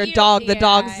relationship you- with your you- dog, the yeah.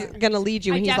 dog's gonna lead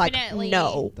you. I And he's like, definitely-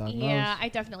 no. Dog Yeah, knows. I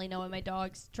definitely know when my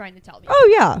dog's trying to tell me. Oh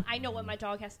yeah. I know when my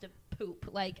dog has to poop.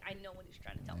 Like, I know when he's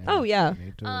trying to tell me. Oh yeah.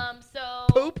 Me too. So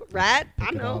Poop, rat. I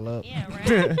Pick it all know. up. Yeah,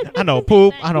 right. I know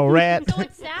poop. I know rat. So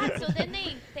it's sad. So then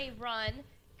they run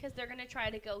because they're gonna try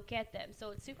to go get them.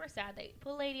 So it's super sad. They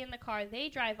put Lady in the car. They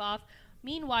drive off.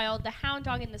 Meanwhile, the hound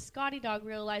dog and the Scotty dog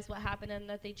realize what happened and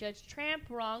that they judged Tramp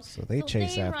wrong. So they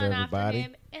chase after run everybody.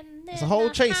 him, and then It's a whole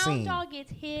the chase hound scene. dog gets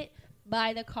hit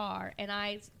by the car, and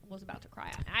I was about to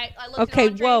cry. I looked Okay,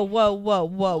 at Andre. whoa.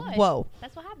 What?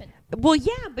 That's what happened. Well,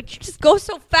 yeah, but you just go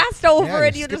so fast over Yeah,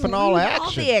 it, you're you just skipping lose all all, the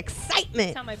action. the That's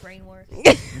excitement. how my brain works.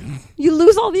 You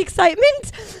lose all the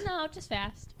excitement. No, just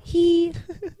fast. He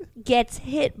gets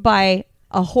hit by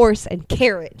a horse and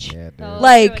carriage. Yeah, dude. So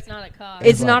Like, true, it's not a car.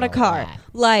 It's like not a a car. rat.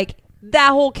 Like, that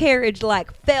whole carriage,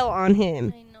 like, fell on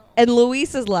him. I know. And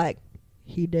Luis is like,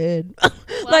 he did. Well,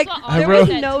 like, that's what I there Andre was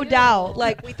said, no too. doubt.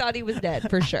 Like, we thought he was dead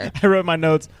for sure. I wrote my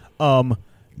notes. No.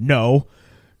 No.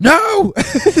 No.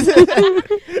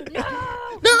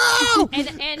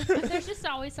 And there's just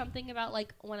always something about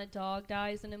like when a dog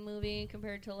dies in a movie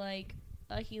compared to like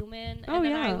a human. Oh, and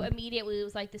then yeah. I immediately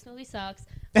was like, this movie sucks.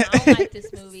 I don't like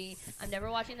this movie. I'm never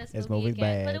watching this This movie movie's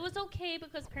again. bad. But it was okay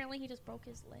because apparently he just broke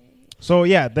his leg. So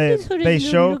yeah, they He's holding they his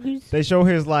show little goose. they show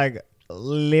his like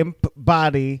limp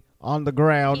body on the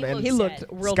ground, He and looked He looked sad.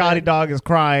 real Scotty dead. Dog is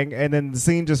crying, and then the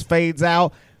scene just fades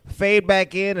out, fade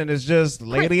back in, and it's just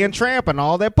Lady and Tramp and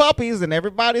all their puppies, and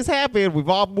everybody's happy, and we've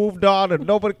all moved on, and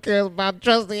nobody cares about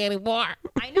Trusty anymore.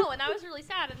 I know, and I was really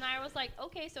sad. And I was like,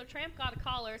 okay, so Tramp got a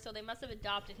collar, so they must have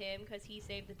adopted him because he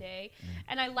saved the day.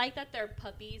 And I like that their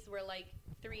puppies were like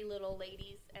 3 little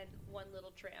ladies and 1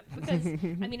 little Tramp. Because,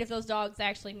 I mean, if those dogs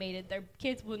actually mated, their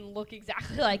kids wouldn't look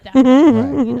exactly like that.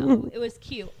 Right. You know, it was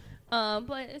cute.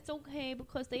 But it's okay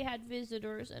because they had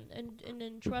visitors, and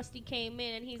then Trusty came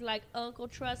in, and he's like Uncle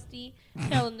Trusty,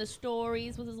 telling the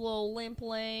stories with his little limp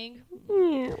leg.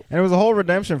 And it was a whole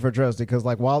redemption for Trusty because,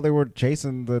 like, while they were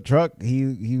chasing the truck,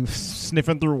 he was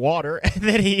sniffing through water, and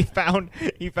then he found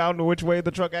which way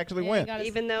the truck actually went.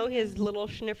 Even though his little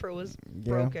sniffer was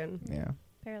broken. Yeah.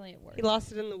 Apparently it worked. He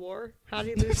lost it in the war? How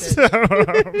did he lose it?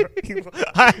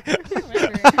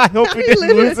 I hope he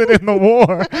didn't lose it in the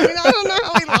war. I mean, I don't know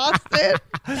how he lost it.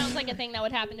 Sounds like a thing that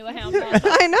would happen to a hound dog.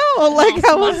 I know. Like,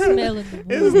 how was smelling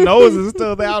the His nose is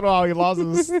still there. I don't know how he lost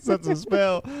his sense of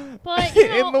smell. But, you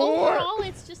know, in the war. overall,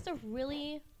 it's just a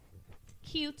really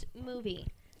cute movie.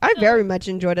 I very much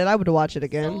enjoyed it. I would watch it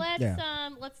again.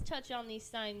 So let's touch on these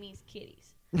Siamese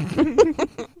kitties.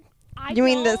 You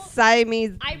mean the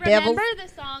Siamese I devils? remember the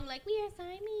song, like, we are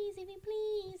Siamese if you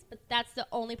please. But that's the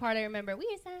only part I remember. We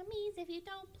are Siamese if you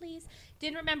don't please.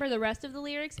 Didn't remember the rest of the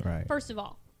lyrics. Right. First of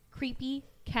all, creepy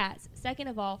cats. Second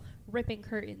of all, ripping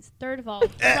curtains. Third of all,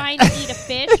 trying to eat a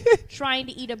fish, trying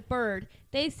to eat a bird.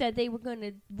 They said they were going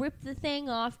to rip the thing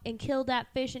off and kill that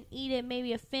fish and eat it.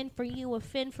 Maybe a fin for you, a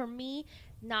fin for me.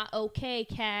 Not okay,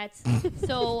 cats.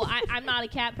 So I'm not a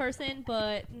cat person,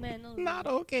 but man, Not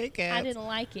okay, cats. I didn't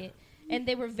like it, and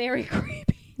they were very creepy.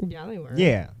 Yeah, they were.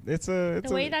 Yeah, it's The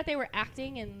way that they were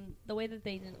acting and the way that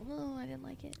they didn't. Oh, I didn't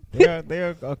like it.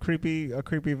 they're a creepy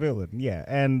villain. Yeah,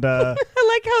 and I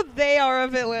like how they are a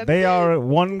villain. they are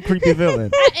one creepy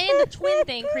villain. And the twin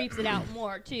thing creeps it out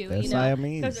more too. They're you know,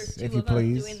 Siamese, because there's two if you of them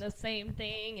please. doing the same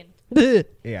thing. And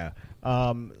Yeah.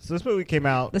 So this movie came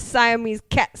out The Siamese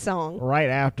cat song. right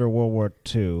after World War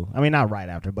II. I mean, not right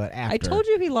after, but after. I told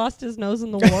you he lost his nose in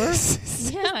the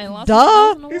war. yeah, I lost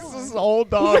Duh. his nose in the This war. is an old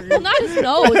dog. Well, not his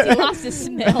nose. He lost his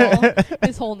smell.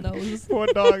 His whole nose. Poor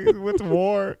dog. He went to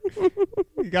war.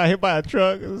 He got hit by a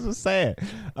truck. It was just sad.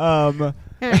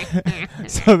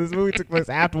 So this movie took place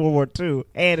after World War II,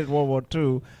 and in World War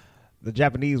II, the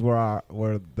Japanese were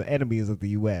the enemies of the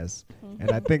U.S.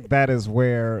 And I think that is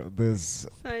where this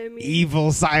Siamese.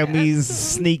 evil Siamese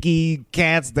sneaky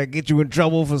cats that get you in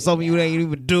trouble for something you ain't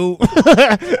even do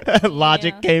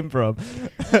logic Yeah. came from.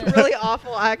 Really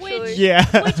awful, actually. Which Yeah.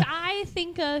 which I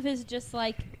think of as just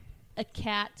like a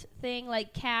cat thing.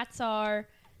 Like cats are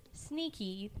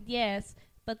sneaky, yes,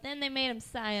 but then they made them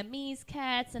Siamese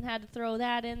cats and had to throw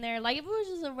that in there. Like if it was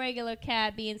just a regular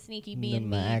cat being sneaky, being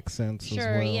And the mean, accents as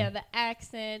sure, well. yeah, the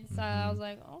accents. I was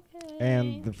like, okay.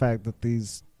 And the fact that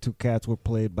these two cats were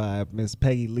played by Miss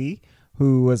Peggy Lee,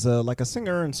 who was like a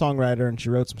singer and songwriter, and she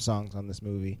wrote some songs on this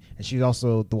movie. And she's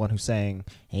also the one who sang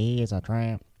 "He is a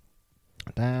Tramp."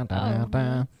 Dun, dun,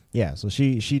 dun. Yeah, so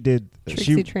she did.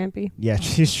 Trixie Trampy. Yeah,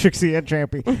 she's Trixie and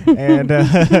Trampy, and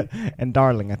and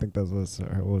Darling, I think that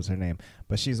was her name.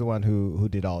 But she's the one who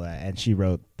did all that, and she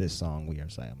wrote this song "We Are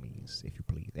Siamese," if you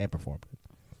please, and performed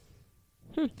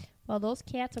it. Well, those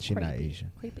cats are She not creepy.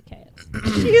 Asian. Creepy cats.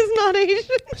 She is not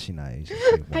Asian. She's not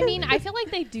Asian. I mean, I feel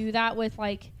like they do that with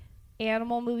like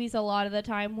animal movies a lot of the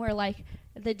time, where like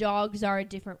the dogs are a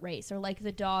different race, or like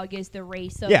the dog is the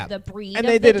race of the breed and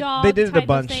of they the did dog. they did it a type of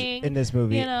bunch thing, in this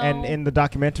movie, you know? and in the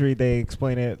documentary they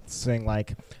explain it saying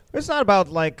like it's not about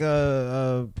like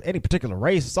any particular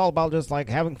race. It's all about just like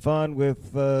having fun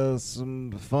with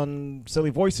some fun silly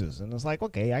voices, and it's like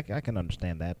okay, I can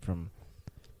understand that from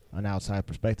an outside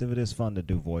perspective. It is fun to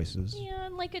do voices. Yeah,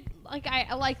 and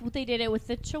I like what they did it with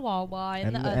the Chihuahua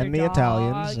and the other and the dog,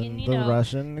 Italians and you the know,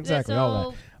 Russian, exactly all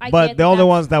so that. I But get the only that's-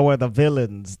 ones that were the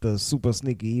villains, the super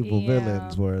sneaky evil Yeah.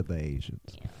 villains, were the Asians.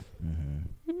 Yeah.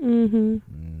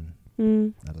 Mm-hmm.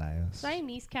 Alas.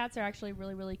 Siamese cats are actually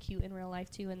really, really cute in real life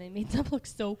too, and they made them look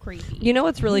so creepy. You know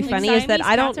what's really Like, funny is that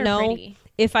Siamese I don't cats are know pretty.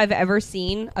 if I've ever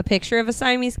seen a picture of a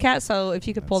Siamese cat. So if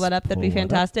you could pull Let's that up, that'd be pull it up.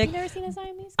 fantastic. You've never seen a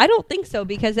Siamese? I don't think so,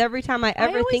 because every time I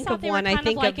ever always think thought of they were one, I kind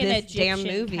think like of an this damn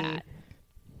Egyptian movie. cat.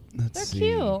 Let's They're see.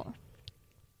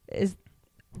 cute.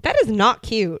 That is not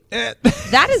cute.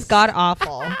 That is god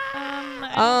awful.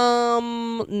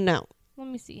 No. Let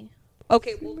me see.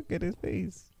 Okay. Well, Look at his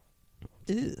face.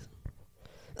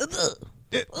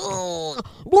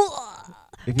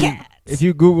 If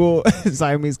you Google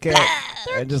Siamese cat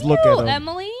and just look at them,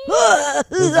 Emily.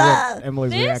 this is what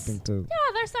Emily's This? reacting to. Yeah,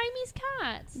 they're Siamese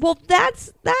cats. well,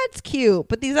 that's cute,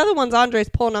 but these other ones Andre's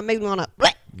pulling up make me want to.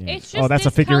 Yeah. It's just that's a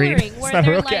this figurine. coloring It's where not a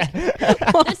they're real like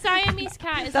cat. the Siamese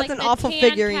cat is That's like an the awful tan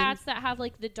figurine. cats that have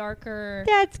like the darker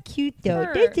That's cute though.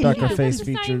 fur. That's a Darker Yeah, face that's a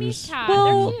Siamese features. cat.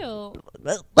 Well-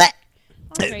 They're cute.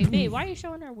 Andre, babe, why are you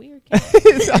showing her weird cat?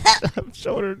 I'm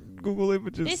showing her Google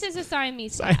images. This is a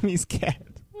Siamese cat. Siamese cat.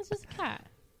 This is a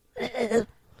cat.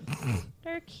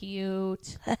 They're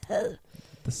cute.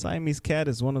 The Siamese cat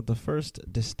is one of the first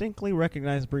distinctly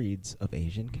recognized breeds of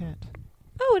Asian cat.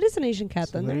 Oh, it is an Asian cat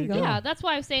So then. There you go. Yeah, that's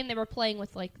why I was saying they were playing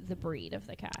with like the breed of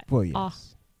the cat. Well,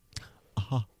 yes.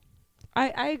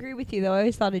 I agree with you though. I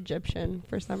always thought Egyptian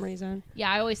for some reason.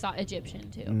 Yeah, I always thought Egyptian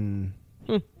too.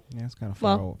 Yeah, it's kind of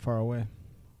far away.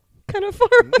 Kind of far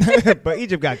away. But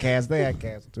Egypt got cats. They had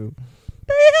cats too.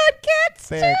 They had cats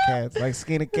They too. had cats, like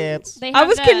skinny cats. They I have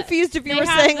was the- confused if you they were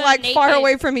have saying the like far naked-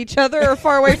 away from each other or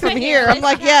far away from here. I'm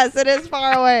like, yes, it is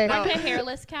far away. Aren't the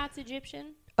hairless cats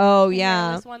Egyptian? Oh The yeah.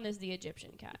 hairless one is the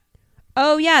Egyptian cat.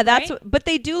 Oh yeah. That's. Right? But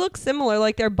they do look similar.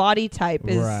 Like their body type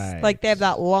is Right. like they have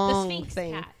that The long Sphinx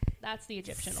thing. cat. That's the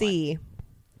Egyptian one. C.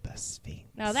 The Sphinx.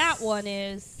 Now that one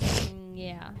is,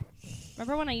 yeah.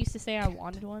 Remember when I used to say I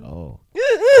wanted one? Oh.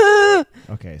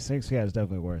 Okay, Sphinx cat is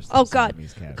definitely worse. Oh, than God.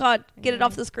 Siamese cat. God, get it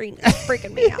off the screen. It's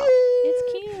freaking me out.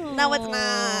 It's cute. No, it's not.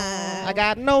 I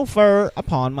got no fur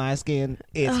upon my skin.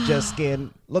 It's just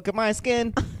skin. Look at my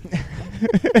skin.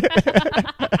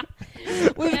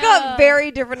 We've Yeah. got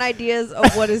very different ideas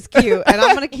of what is cute, and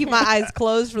I'm going to keep my eyes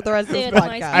closed for the rest of See, this it's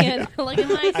my podcast. skin. Look at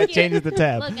my skin. I changed the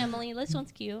tab. Look, Emily, this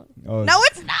one's cute. Oh, No,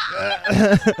 it's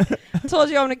not. I told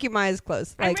you I'm going to keep my eyes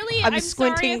closed. I'm sorry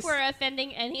squinting. if we're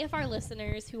offending any of our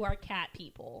listeners who are cat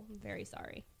people. I'm very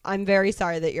sorry. I'm very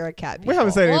sorry that you're a cat. we People.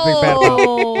 haven't said anything bad about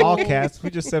Whoa. all cats. We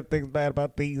just said things bad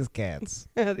about these cats.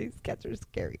 These cats are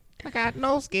scary. I got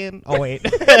no skin. Oh, wait.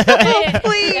 Hey,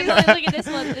 please. Emily, look at this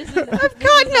one. I've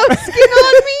got no skin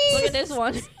on me. Look at this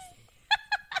one.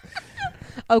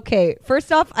 Okay,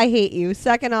 first off, I hate you.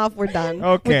 Second off, we're done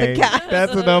Okay, with the cat.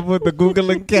 that's enough with the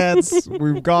Googling cats.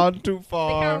 We've gone too They kind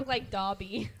far. of look like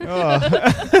Dobby. Oh.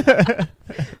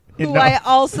 Who I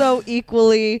also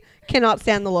equally cannot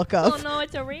stand the look Oh of. no,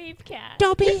 it's a rave cat.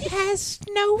 Dobby has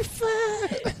no fur.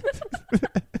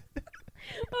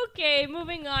 Okay,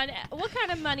 moving on. What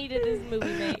kind of money did this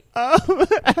movie make?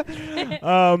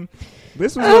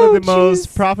 This was one of the Oh, most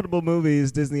jeez. profitable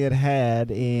movies Disney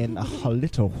had in a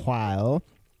little while.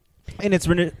 In its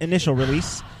initial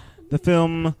release, the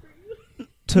film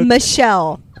took...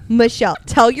 Michelle,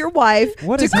 tell your wife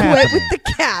What to is quit happening? with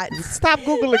the cats. Stop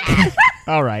Googling.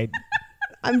 All right.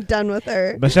 I'm done with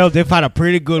her. Michelle did find a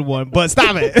pretty good one, but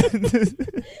stop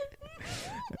it.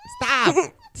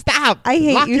 Stop. I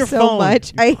hate Lock you your so phone,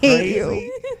 much. you I hate crazy.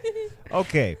 you.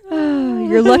 Okay.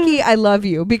 You're lucky I love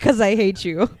you because I hate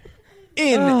you.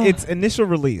 In Ugh. its initial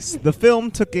release, the film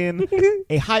took in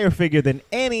a higher figure than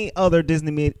any other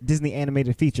Disney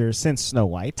animated feature since Snow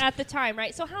White. At the time,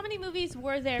 right? So how many movies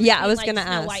were there? Yeah, I between, was like, gonna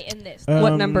Snow ask. White and this.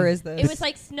 What number is this? It was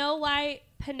like Snow White,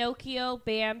 Pinocchio,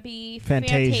 Bambi,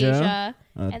 Fantasia,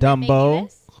 and then Dumbo, maybe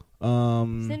this.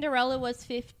 um, Cinderella was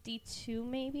 52,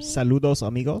 maybe. Saludos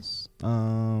Amigos.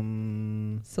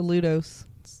 Saludos.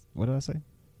 What did I say?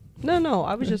 No,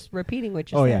 I was just repeating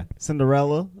what you Oh said. yeah,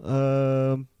 Cinderella.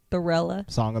 Thrilla.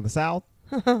 Song of the South.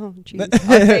 Oh, jeez.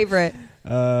 Our favorite.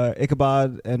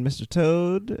 Ichabod and Mr.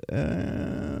 Toad.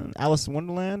 Alice in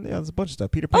Wonderland. Yeah, there's a bunch of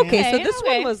stuff. Peter Pan. Okay, so Okay, this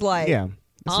okay. one was like, Yeah.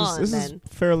 This is then.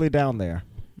 fairly down there.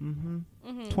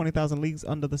 Mm-hmm. 20,000 Leagues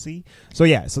Under the Sea. So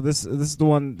yeah, so this is the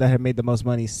one that had made the most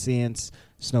money since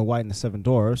Snow White and the Seven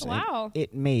Dwarfs. and Wow.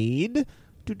 it made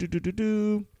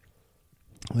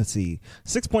let's see,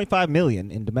 6.5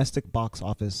 million in domestic box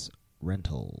office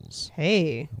rentals,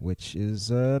 hey. which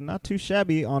is not too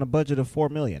shabby on a budget of 4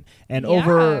 million. And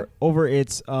Yeah. over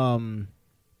its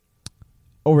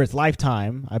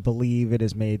lifetime, I believe it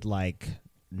has made like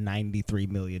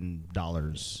 $93 million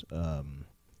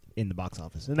in the box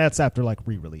office, and that's after like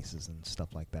re-releases and stuff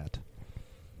like that.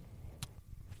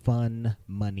 Fun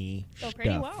money So stuff.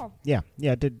 pretty well. Yeah,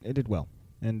 it did well,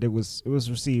 and it was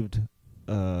received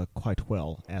quite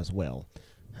well as well.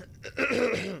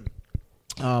 And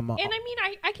I mean,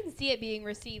 I can see it being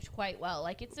received quite well.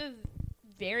 Like, it's a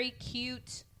very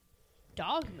cute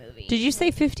dog movie. Did you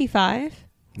say 55?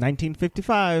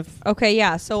 1955. Okay,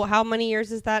 yeah. So how many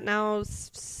years is that now?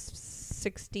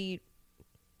 60.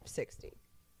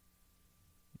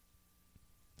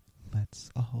 Let's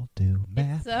all do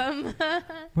math.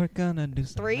 We're gonna do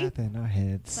some 3? math in our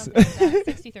heads. Something like that.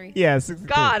 63. Yeah,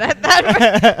 63.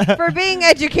 God, for being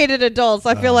educated adults,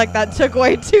 I feel like that took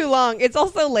way too long. It's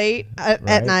also late at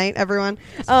Right. night, everyone.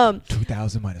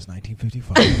 2000 minus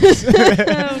 1955.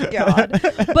 Oh, God.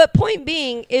 But point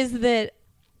being is that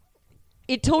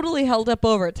it totally held up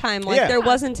over time. Like, Yeah. there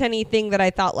wasn't anything that I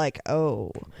thought, like,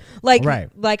 oh. Like, Right.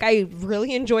 like I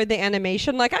really enjoyed the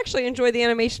animation. Like, I actually enjoyed the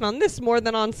animation on this more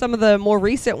than on some of the more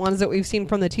recent ones that we've seen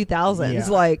from the 2000s.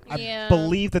 Yeah. Like, Yeah. I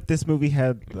believe that this movie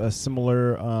had a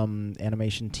similar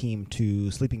animation team to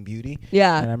Sleeping Beauty.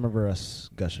 yeah. And I remember us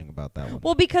gushing about that one.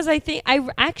 Well, because I think I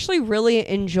actually really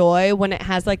enjoy when it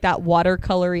has like that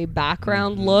watercolory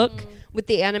background look with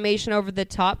the animation over the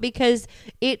top, because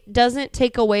it doesn't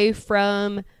take away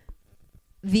from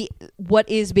what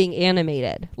is being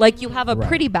animated. Like, you have a Right.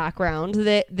 pretty background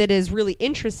that is really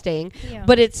interesting, Yeah.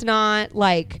 but it's not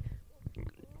like,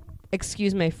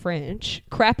 excuse my French,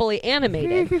 crappily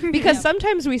animated. Because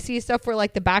sometimes we see stuff where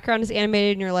like the background is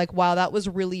animated and you're like, wow, that was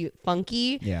really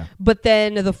funky. Yeah. But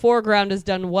then the foreground is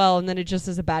done well, and then it just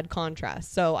is a bad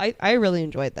contrast. So I really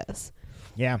enjoyed this.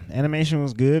 Yeah, animation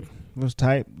was good. It was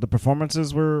tight. The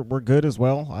performances were good as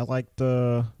well. I liked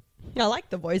the... I like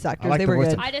the voice actors. like They the were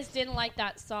voice good. I just didn't like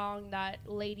that song that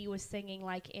lady was singing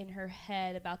like in her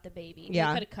head about the baby.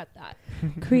 Yeah. They could have cut that.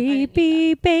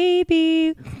 Creepy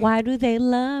baby, why do they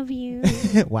love you?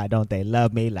 Why don't they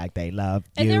love me like they love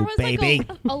And there you, was baby? like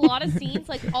a lot of scenes,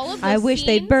 like all of those I wish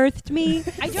they'd scenes- birthed me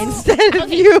I don't, instead of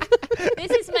okay, you.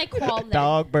 This is my qualm then.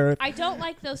 Dog birth. I don't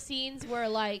like those scenes where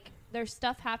like there's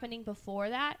stuff happening before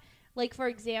that. Like, for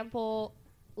example,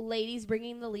 lady's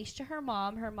bringing the leash to her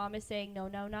mom. Her mom is saying, no,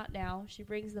 not now. She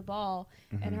brings the ball,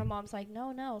 and her mom's like,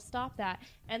 no, stop that.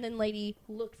 And then lady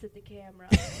looks at the camera.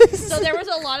 So there was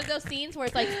a lot of those scenes where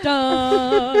it's like,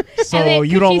 duh. So And then-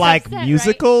 you 'cause don't she's like upset, right?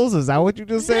 musicals? Is that what you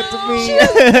just said to No.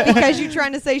 me? Because you're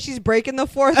trying to say she's breaking the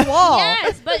fourth wall.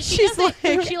 Yes, but She's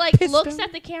she like pissed looks off.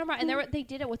 at the camera, and they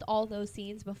did it with all those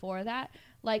scenes before that,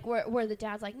 like where the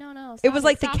dad's like, no, It was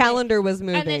like the stop it." calendar was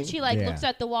moving. And then she like Yeah. looks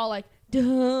at the wall like,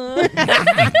 duh. And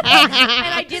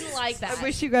I didn't like that. I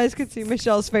wish you guys could see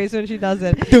Michelle's face when she does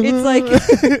it. It's like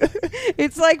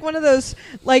it's like one of those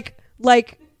like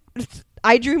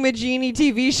I Dream a Genie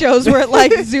TV shows where it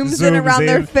like zooms in around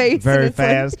their face very and it's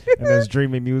fast, Like and there's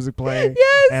dreamy music playing.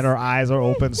 Yes. And her eyes are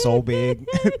open so big.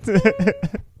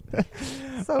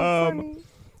 so funny.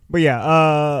 But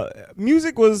yeah,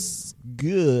 music was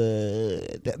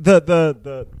good.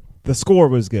 The score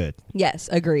was good. Yes,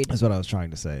 agreed. That's what I was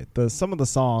trying to say. Some of the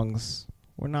songs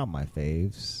were not my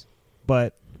faves,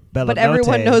 but Bella But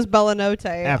everyone Notte knows Bella Notte.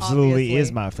 absolutely obviously.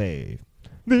 is my fave.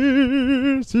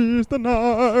 This is the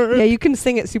night. Yeah, you can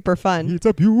sing it super fun. It's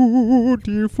a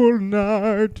beautiful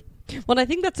night. Well, I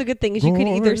think that's a good thing is you could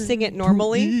either sing it Going to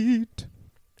normally eat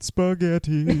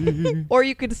spaghetti. or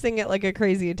you could sing it like a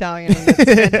crazy Italian. And it's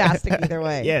fantastic either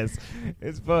way. Yes,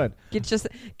 it's fun.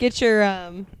 Get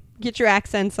your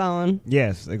accents on.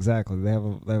 Yes, exactly. They have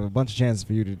a bunch of chances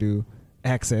for you to do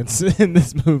accents in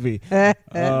this movie.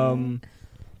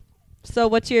 So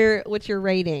what's your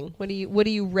rating? What do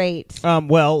you rate?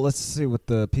 Well, let's see what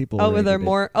the people. Oh, were there rated it.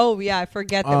 more? Oh, yeah, I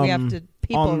forget that we have to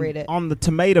people rate it. on the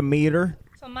tomato meter.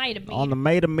 So might have been. On the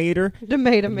tomato meter,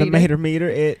 Tomato the tomato meter,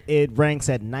 it ranks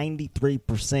at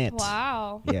 93%.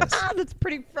 Wow. Yes, That's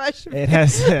pretty fresh. it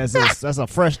has that's a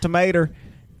fresh tomato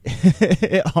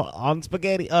on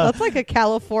spaghetti. That's like a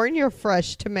California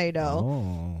fresh tomato.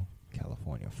 Oh,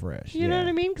 California fresh. You know what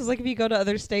I mean? Because like if you go to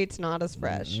other states, not as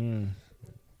fresh.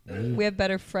 We have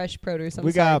better fresh produce. I'm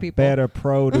We sorry, got people. better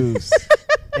produce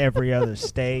every other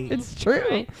state It's true.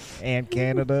 Right. and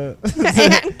Canada.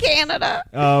 And Canada.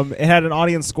 It had an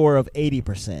audience score of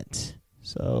 80%.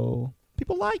 So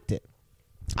people liked it.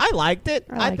 I liked it.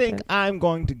 I I liked think it. I'm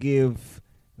going to give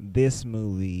this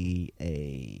movie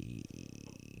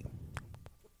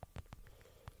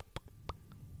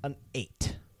an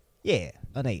 8. Yeah,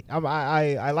 an 8.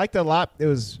 I liked it a lot. It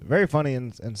was very funny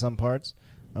in some parts.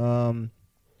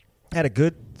 Had a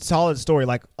good, solid story,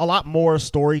 like a lot more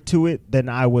story to it than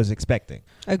I was expecting.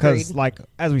 Agreed. Because, like,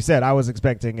 as we said, I was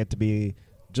expecting it to be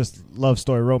just love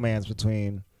story romance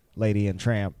between Lady and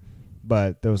Tramp,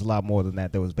 but there was a lot more than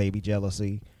that. There was baby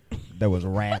jealousy. There was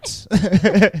rats.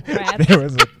 There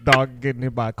was a dog getting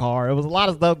hit by a car. There was a lot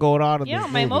of stuff going on in Yeah,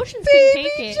 this my movie. emotions couldn't take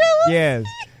it. Yes.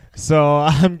 So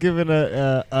I'm giving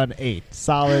an 8.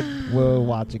 Solid. We'll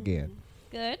watch again.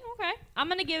 Good. Okay. I'm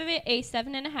gonna give it a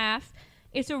 7.5.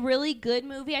 It's a really good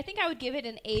movie. I think I would give it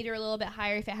an 8 or a little bit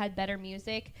higher if it had better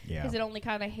music, Yeah. because it only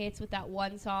kind of hits with that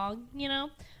one song, you know.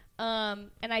 And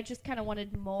I just kind of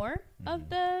wanted more of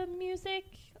the music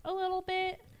a little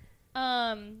bit.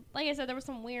 Like I said, there was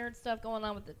some weird stuff going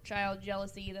on with the child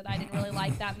jealousy that I didn't really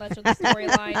like that much of the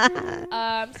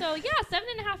storyline. So yeah,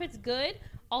 7.5. It's good.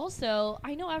 Also,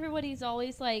 I know everybody's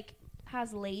always like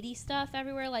has lady stuff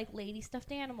everywhere, like lady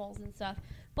stuffed animals and stuff.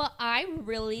 But I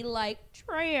really like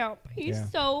Tramp. He's Yeah.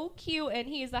 so cute, and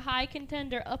he's a high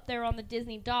contender up there on the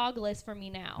Disney dog list for me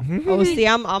now. Oh, see,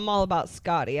 I'm all about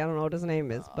Scotty. I don't know what his name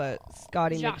is, but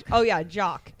Scotty. Jock. Oh yeah,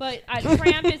 Jock. But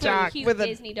Tramp is a Jock cute with a-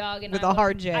 Disney dog, and with I a would-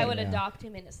 hard J. I would Yeah. adopt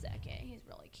him in a second. He's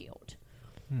really cute.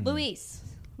 Luis,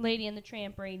 Lady and the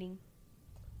Tramp rating.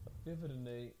 Give it an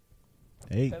 8.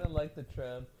 Hey. Kind of like the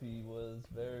Tramp. He was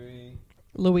very.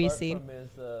 Luisi. Apart from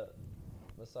his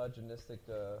misogynistic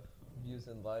views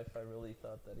in life, I really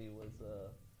thought that he was.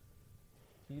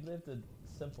 He lived a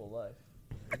simple life.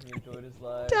 He enjoyed his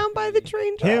life. Down by the He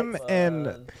train Him tracks.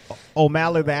 and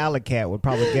O'Malley the Alley Cat would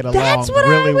probably get along That's what I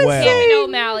really was well. saying. Him and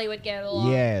O'Malley would get along.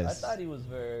 I Yes. thought he was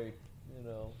very,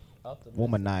 optimistic.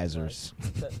 Womanizers.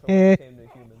 Except for when it came to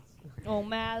humans.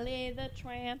 O'Malley the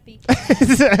Trampy.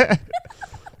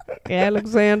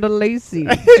 Alexander Lacey.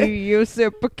 Do you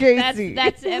reciprocate?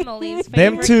 That's Emily's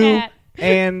Them favorite two cat.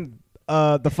 and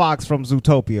the Fox from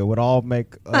Zootopia would all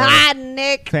make a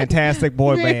Nick. fantastic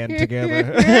boy band together.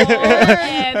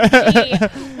 OMG.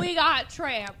 We got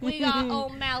Tramp. We got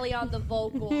O'Malley on the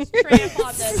vocals. Tramp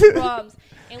on the drums.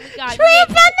 And we got Tramp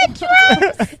Nick, on the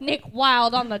drums. Nick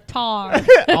Wilde on the tar.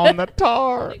 On the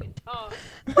tar. The guitar.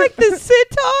 Like the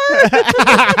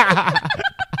sitar.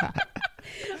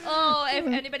 Oh, if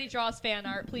anybody draws fan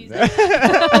art, please. do.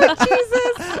 Oh,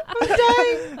 Jesus. I'm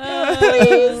dying.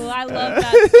 Oh, I love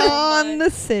that so On much.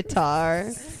 the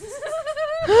sitar.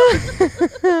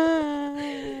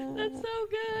 That's so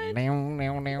good.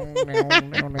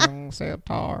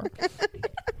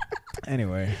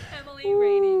 Anyway. Emily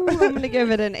rating. I'm going to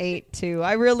give it an 8 too.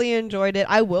 I really enjoyed it.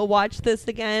 I will watch this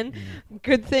again.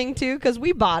 Good thing too, because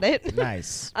we bought it.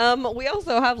 Nice. We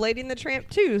also have Lady and the Tramp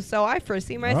too, so I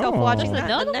foresee myself Oh. watching There's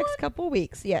that in the another next one? couple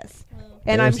weeks. Yes.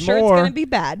 And I'm There's sure more. it's going to be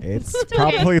bad. It's okay.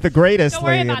 probably the greatest Don't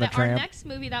worry Lady about and the it. Our Tramp. next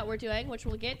movie that we're doing, which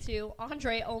we'll get to,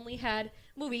 Andre only had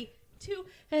movie 2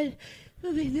 and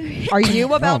movie 3. Are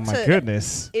you about oh my to?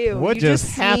 goodness. Ew, what you just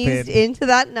sneezed happened? into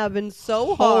that nubbin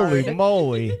so hard. Holy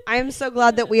moly. I am so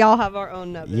glad that we all have our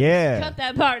own nubbin. Yeah. Cut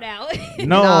that part out.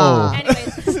 No. Nah.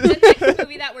 Anyways, the next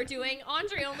movie that we're doing,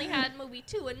 Andre only had movie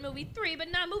 2 and movie 3, but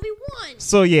not movie 1.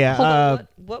 So yeah, Hold on,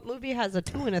 what movie has a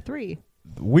 2 and a 3?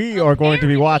 we are going to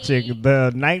be watching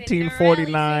the Cinderella,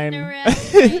 1949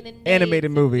 Cinderella,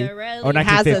 animated movie, Cinderella. or It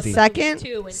has a 1950. second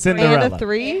 2 and 3. Cinderella. And a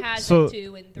 3? It has So, a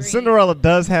 2 and 3. Cinderella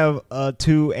does have a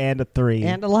 2 and a 3.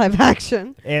 And a live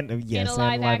action. And yes, And a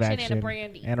live live action action. and a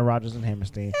Brandy. And a Rogers and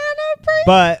Hammerstein. And a Brandy.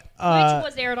 But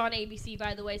Which was aired on ABC,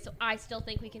 by the way, so I still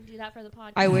think we can do that for the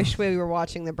podcast. I wish we were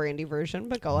watching the Brandy version,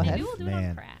 but go ahead. Maybe we'll do it on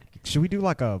Man. crack. should we do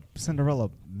like a Cinderella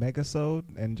megasode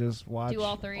and just watch Do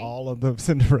all 3? all of the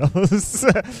Cinderellas?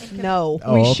 No,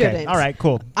 Oh, we okay. shouldn't. All right,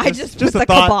 cool. I just put a the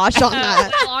thought. kibosh on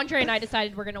that. Well, Andre and I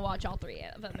decided we're going to watch all 3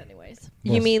 of them anyways.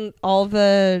 You mean all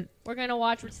the... We're going to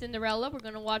watch Cinderella. We're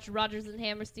going to watch Rogers and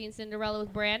Hammerstein Cinderella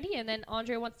with Brandy. And then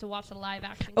Andre wants to watch the live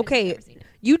action. 'cause Okay, he's never seen it.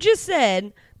 you just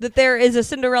said that there is a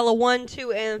Cinderella 1,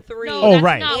 2, and 3. No, Oh, that's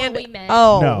right. not And- what we meant.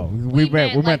 Oh. No, we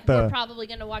meant like, the. we're probably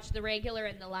going to watch the regular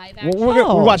and the live action. We're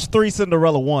gonna, Oh. we watched 3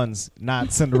 Cinderella ones,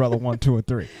 not Cinderella 1, 2, and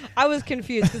 3. I was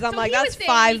confused because I'm So like, he was that's saying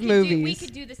 5 we could movies. we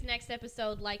could do this next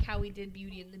episode like how we did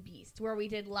Beauty and the Beast, where we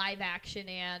did live action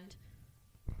and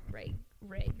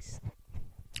regs.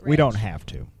 We don't have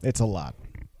to. It's a lot.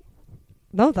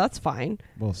 No, that's fine.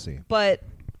 We'll see. But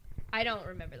I don't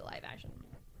remember the live action.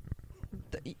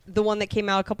 the one that came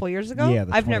out a couple years ago? Yeah,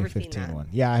 the I've never seen 2015 that. one.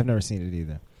 Yeah, I've never seen it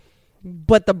either.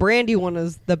 But the Brandy one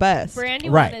is the best. Brandy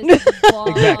Right. one is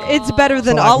Exactly. It's better So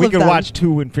than like, all we of could them. watch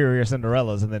 2 inferior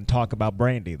Cinderellas and then talk about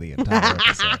Brandy the entire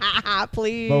episode.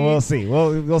 Please. But we'll see.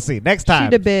 We'll see. Next time,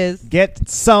 Shoot a biz. get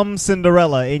some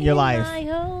Cinderella in your life. My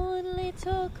own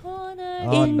little corner.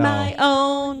 Oh, in no. my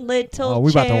own little Oh,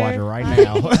 we about to watch it chair. right I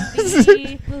now. can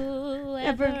be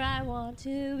whoever I want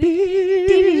to be.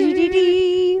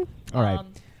 Dee-dee-dee-dee-dee. All right.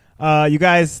 You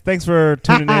guys, thanks for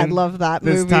tuning in. I love that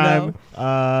this movie, time.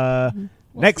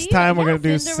 We'll Next see. time we're Yeah, going to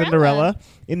do Cinderella. Cinderella.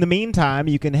 In the meantime,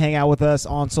 you can hang out with us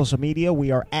on social media.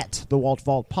 We are at the Walt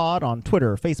Vault Pod on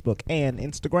Twitter, Facebook, and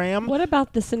Instagram. What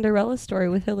about the Cinderella story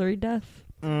with Hilary Duff?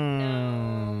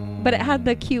 But it had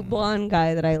the cute blonde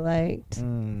guy that I liked. I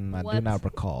do What? not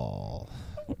recall.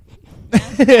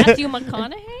 Matthew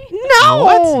McConaughey?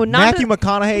 No, What? not Matthew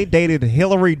McConaughey dated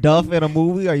Hilary Duff in a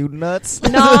movie? Are you nuts? a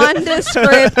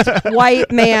nondescript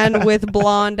white man with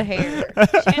blonde hair.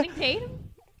 Channing Tatum?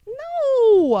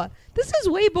 No, this is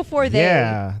way before they.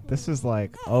 Yeah, this is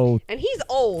like And he's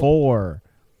old. 04.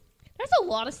 There's a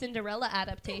lot of Cinderella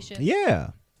adaptations.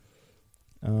 Yeah.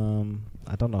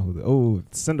 I don't know who.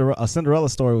 A Cinderella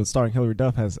Story with starring Hilary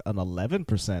Duff has an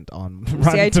 11% on Rotten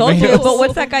See, I told you, Tomatoes. but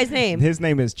what's that guy's name? His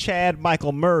name is Chad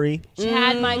Michael Murray.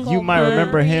 Chad Michael. You might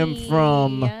remember him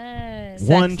from Yes.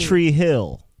 One Sexy. Tree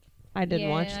Hill. I didn't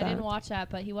watch that. I didn't watch that,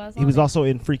 but he was. He was on it. also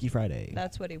in Freaky Friday.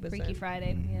 That's what he was Freaky in.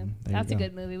 Friday. Yeah, There you that's a go.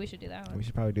 good movie. We should do that one. We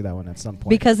should probably do that one at some point.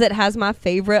 Because it has my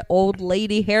favorite old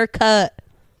lady haircut.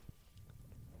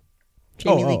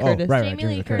 Jamie Lee Curtis. Right, Jamie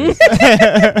Jamie Lee Lee Curtis.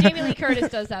 Curtis. Jamie Lee Curtis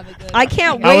does have a good. I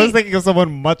can't I was wait. thinking of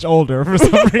someone much older for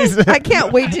some reason. I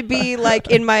can't wait to be like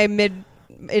in my It's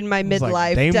like,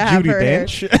 midlife Dame to have Judi her hair.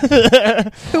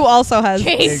 Dench. Who also has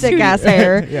James sick ass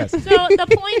hair. Yes. So the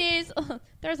point is,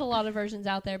 there's a lot of versions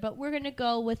out there, but we're gonna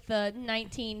go with the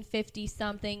 1950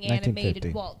 something animated 1950.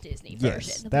 Walt Disney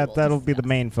Yes, version. that'll be the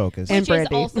main focus. And Which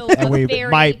Brandy. is also And a we very,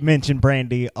 might mention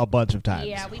Brandy a bunch of times.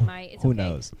 Yeah, we might. It's Who okay.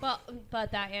 knows? Well,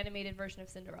 but that animated version of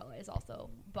Cinderella is also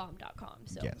bomb.com,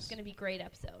 so Yes. it's gonna be a great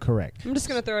episode. Correct. I'm just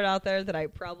going to throw it out there that I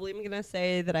probably am going to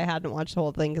say that I hadn't watched the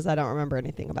whole thing because I don't remember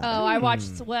anything about Oh, I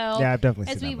watched. Well, Yeah, I've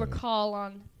definitely as seen we that movie. recall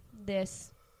on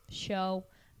this show,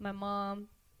 my mom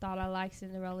thought I liked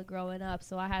Cinderella growing up,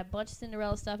 so I had a bunch of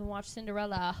Cinderella stuff and watched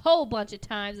Cinderella a whole bunch of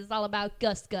times. It's all about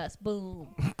Gus Gus. Boom.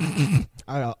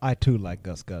 I too like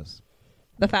Gus Gus.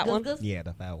 it. The fat Gus one? Gus? Yeah,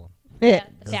 the fat one. Yeah,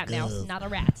 fat mouse, not a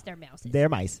rat. They're mouses. They're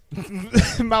mice.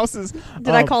 Mouses. Did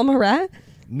I call him a rat?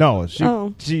 No, she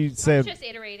Oh. she I'm said just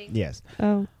iterating. yes.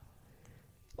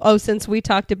 Oh, since we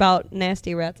talked about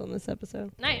nasty rats on this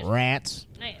episode. Nice. Rats.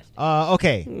 Nice.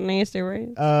 Okay. Nasty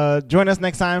rats. Join us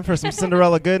next time for some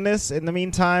Cinderella goodness. In the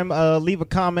meantime, leave a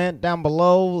comment down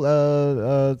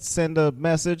below. Send a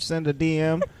message. Send a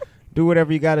DM. Do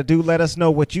whatever you got to do. Let us know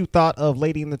what you thought of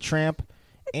Lady and the Tramp,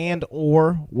 and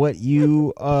or what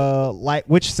you like.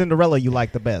 Which Cinderella you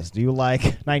like the best? Do you like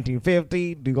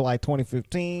 1950? Do you like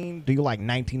 2015? Do you like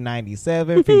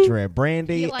 1997 featuring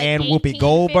Brandy You like and Whoopi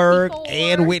Goldberg 1854?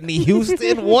 and Whitney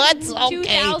Houston? What?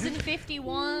 Okay.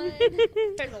 2051.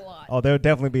 There's a lot. Oh, there'll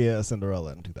definitely be a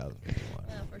Cinderella in 2051.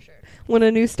 Oh, for sure. When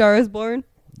a new star is born.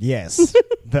 Yes.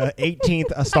 The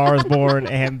 18th A Star is Born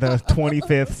and the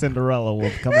 25th Cinderella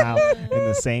will come out in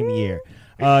the same year.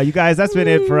 You guys, that's been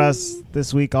it for us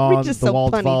this week on We're just The so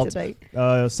Walt punny Vault. today.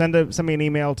 Send me an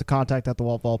email to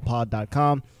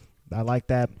contact@thewaltvaultpod.com. I like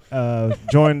that.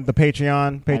 Join the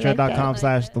Patreon,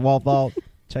 patreon.com/The Walt Vault.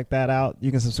 Check that out. You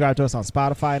can subscribe to us on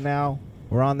Spotify now.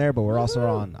 We're on there, but we're also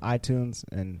on iTunes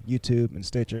and YouTube and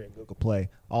Stitcher and Google Play,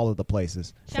 all of the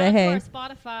places. Shout Say out hey. to our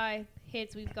Spotify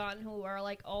hits we've gotten who are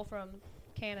like all from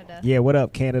Canada. Yeah, what up,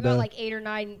 We got Canada? like 8 or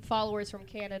 9 followers from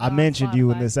Canada. I on mentioned you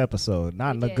in Spotify. this episode,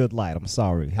 not We in a did. good light. I'm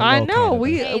sorry. Hello, I know. Canada.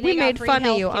 We Hey, they we got made free fun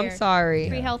of you. I'm healthcare. sorry.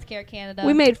 Free Yeah. healthcare Canada.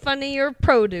 We made fun of your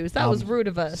produce. That was I'm rude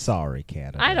of us. Sorry,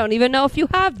 Canada. I don't even know if you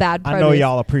have bad I produce. know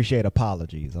y'all appreciate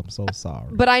apologies. I'm so sorry.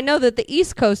 But I know that the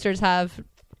East Coasters have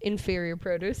inferior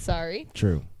produce. Sorry.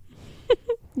 True.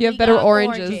 You have We better got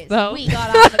oranges, though. We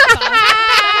got avocado.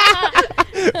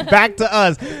 Back to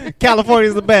us.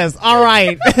 California's the best. All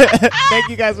right. Thank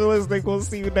you guys for listening. We'll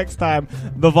see you next time.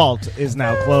 The vault is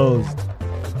now closed.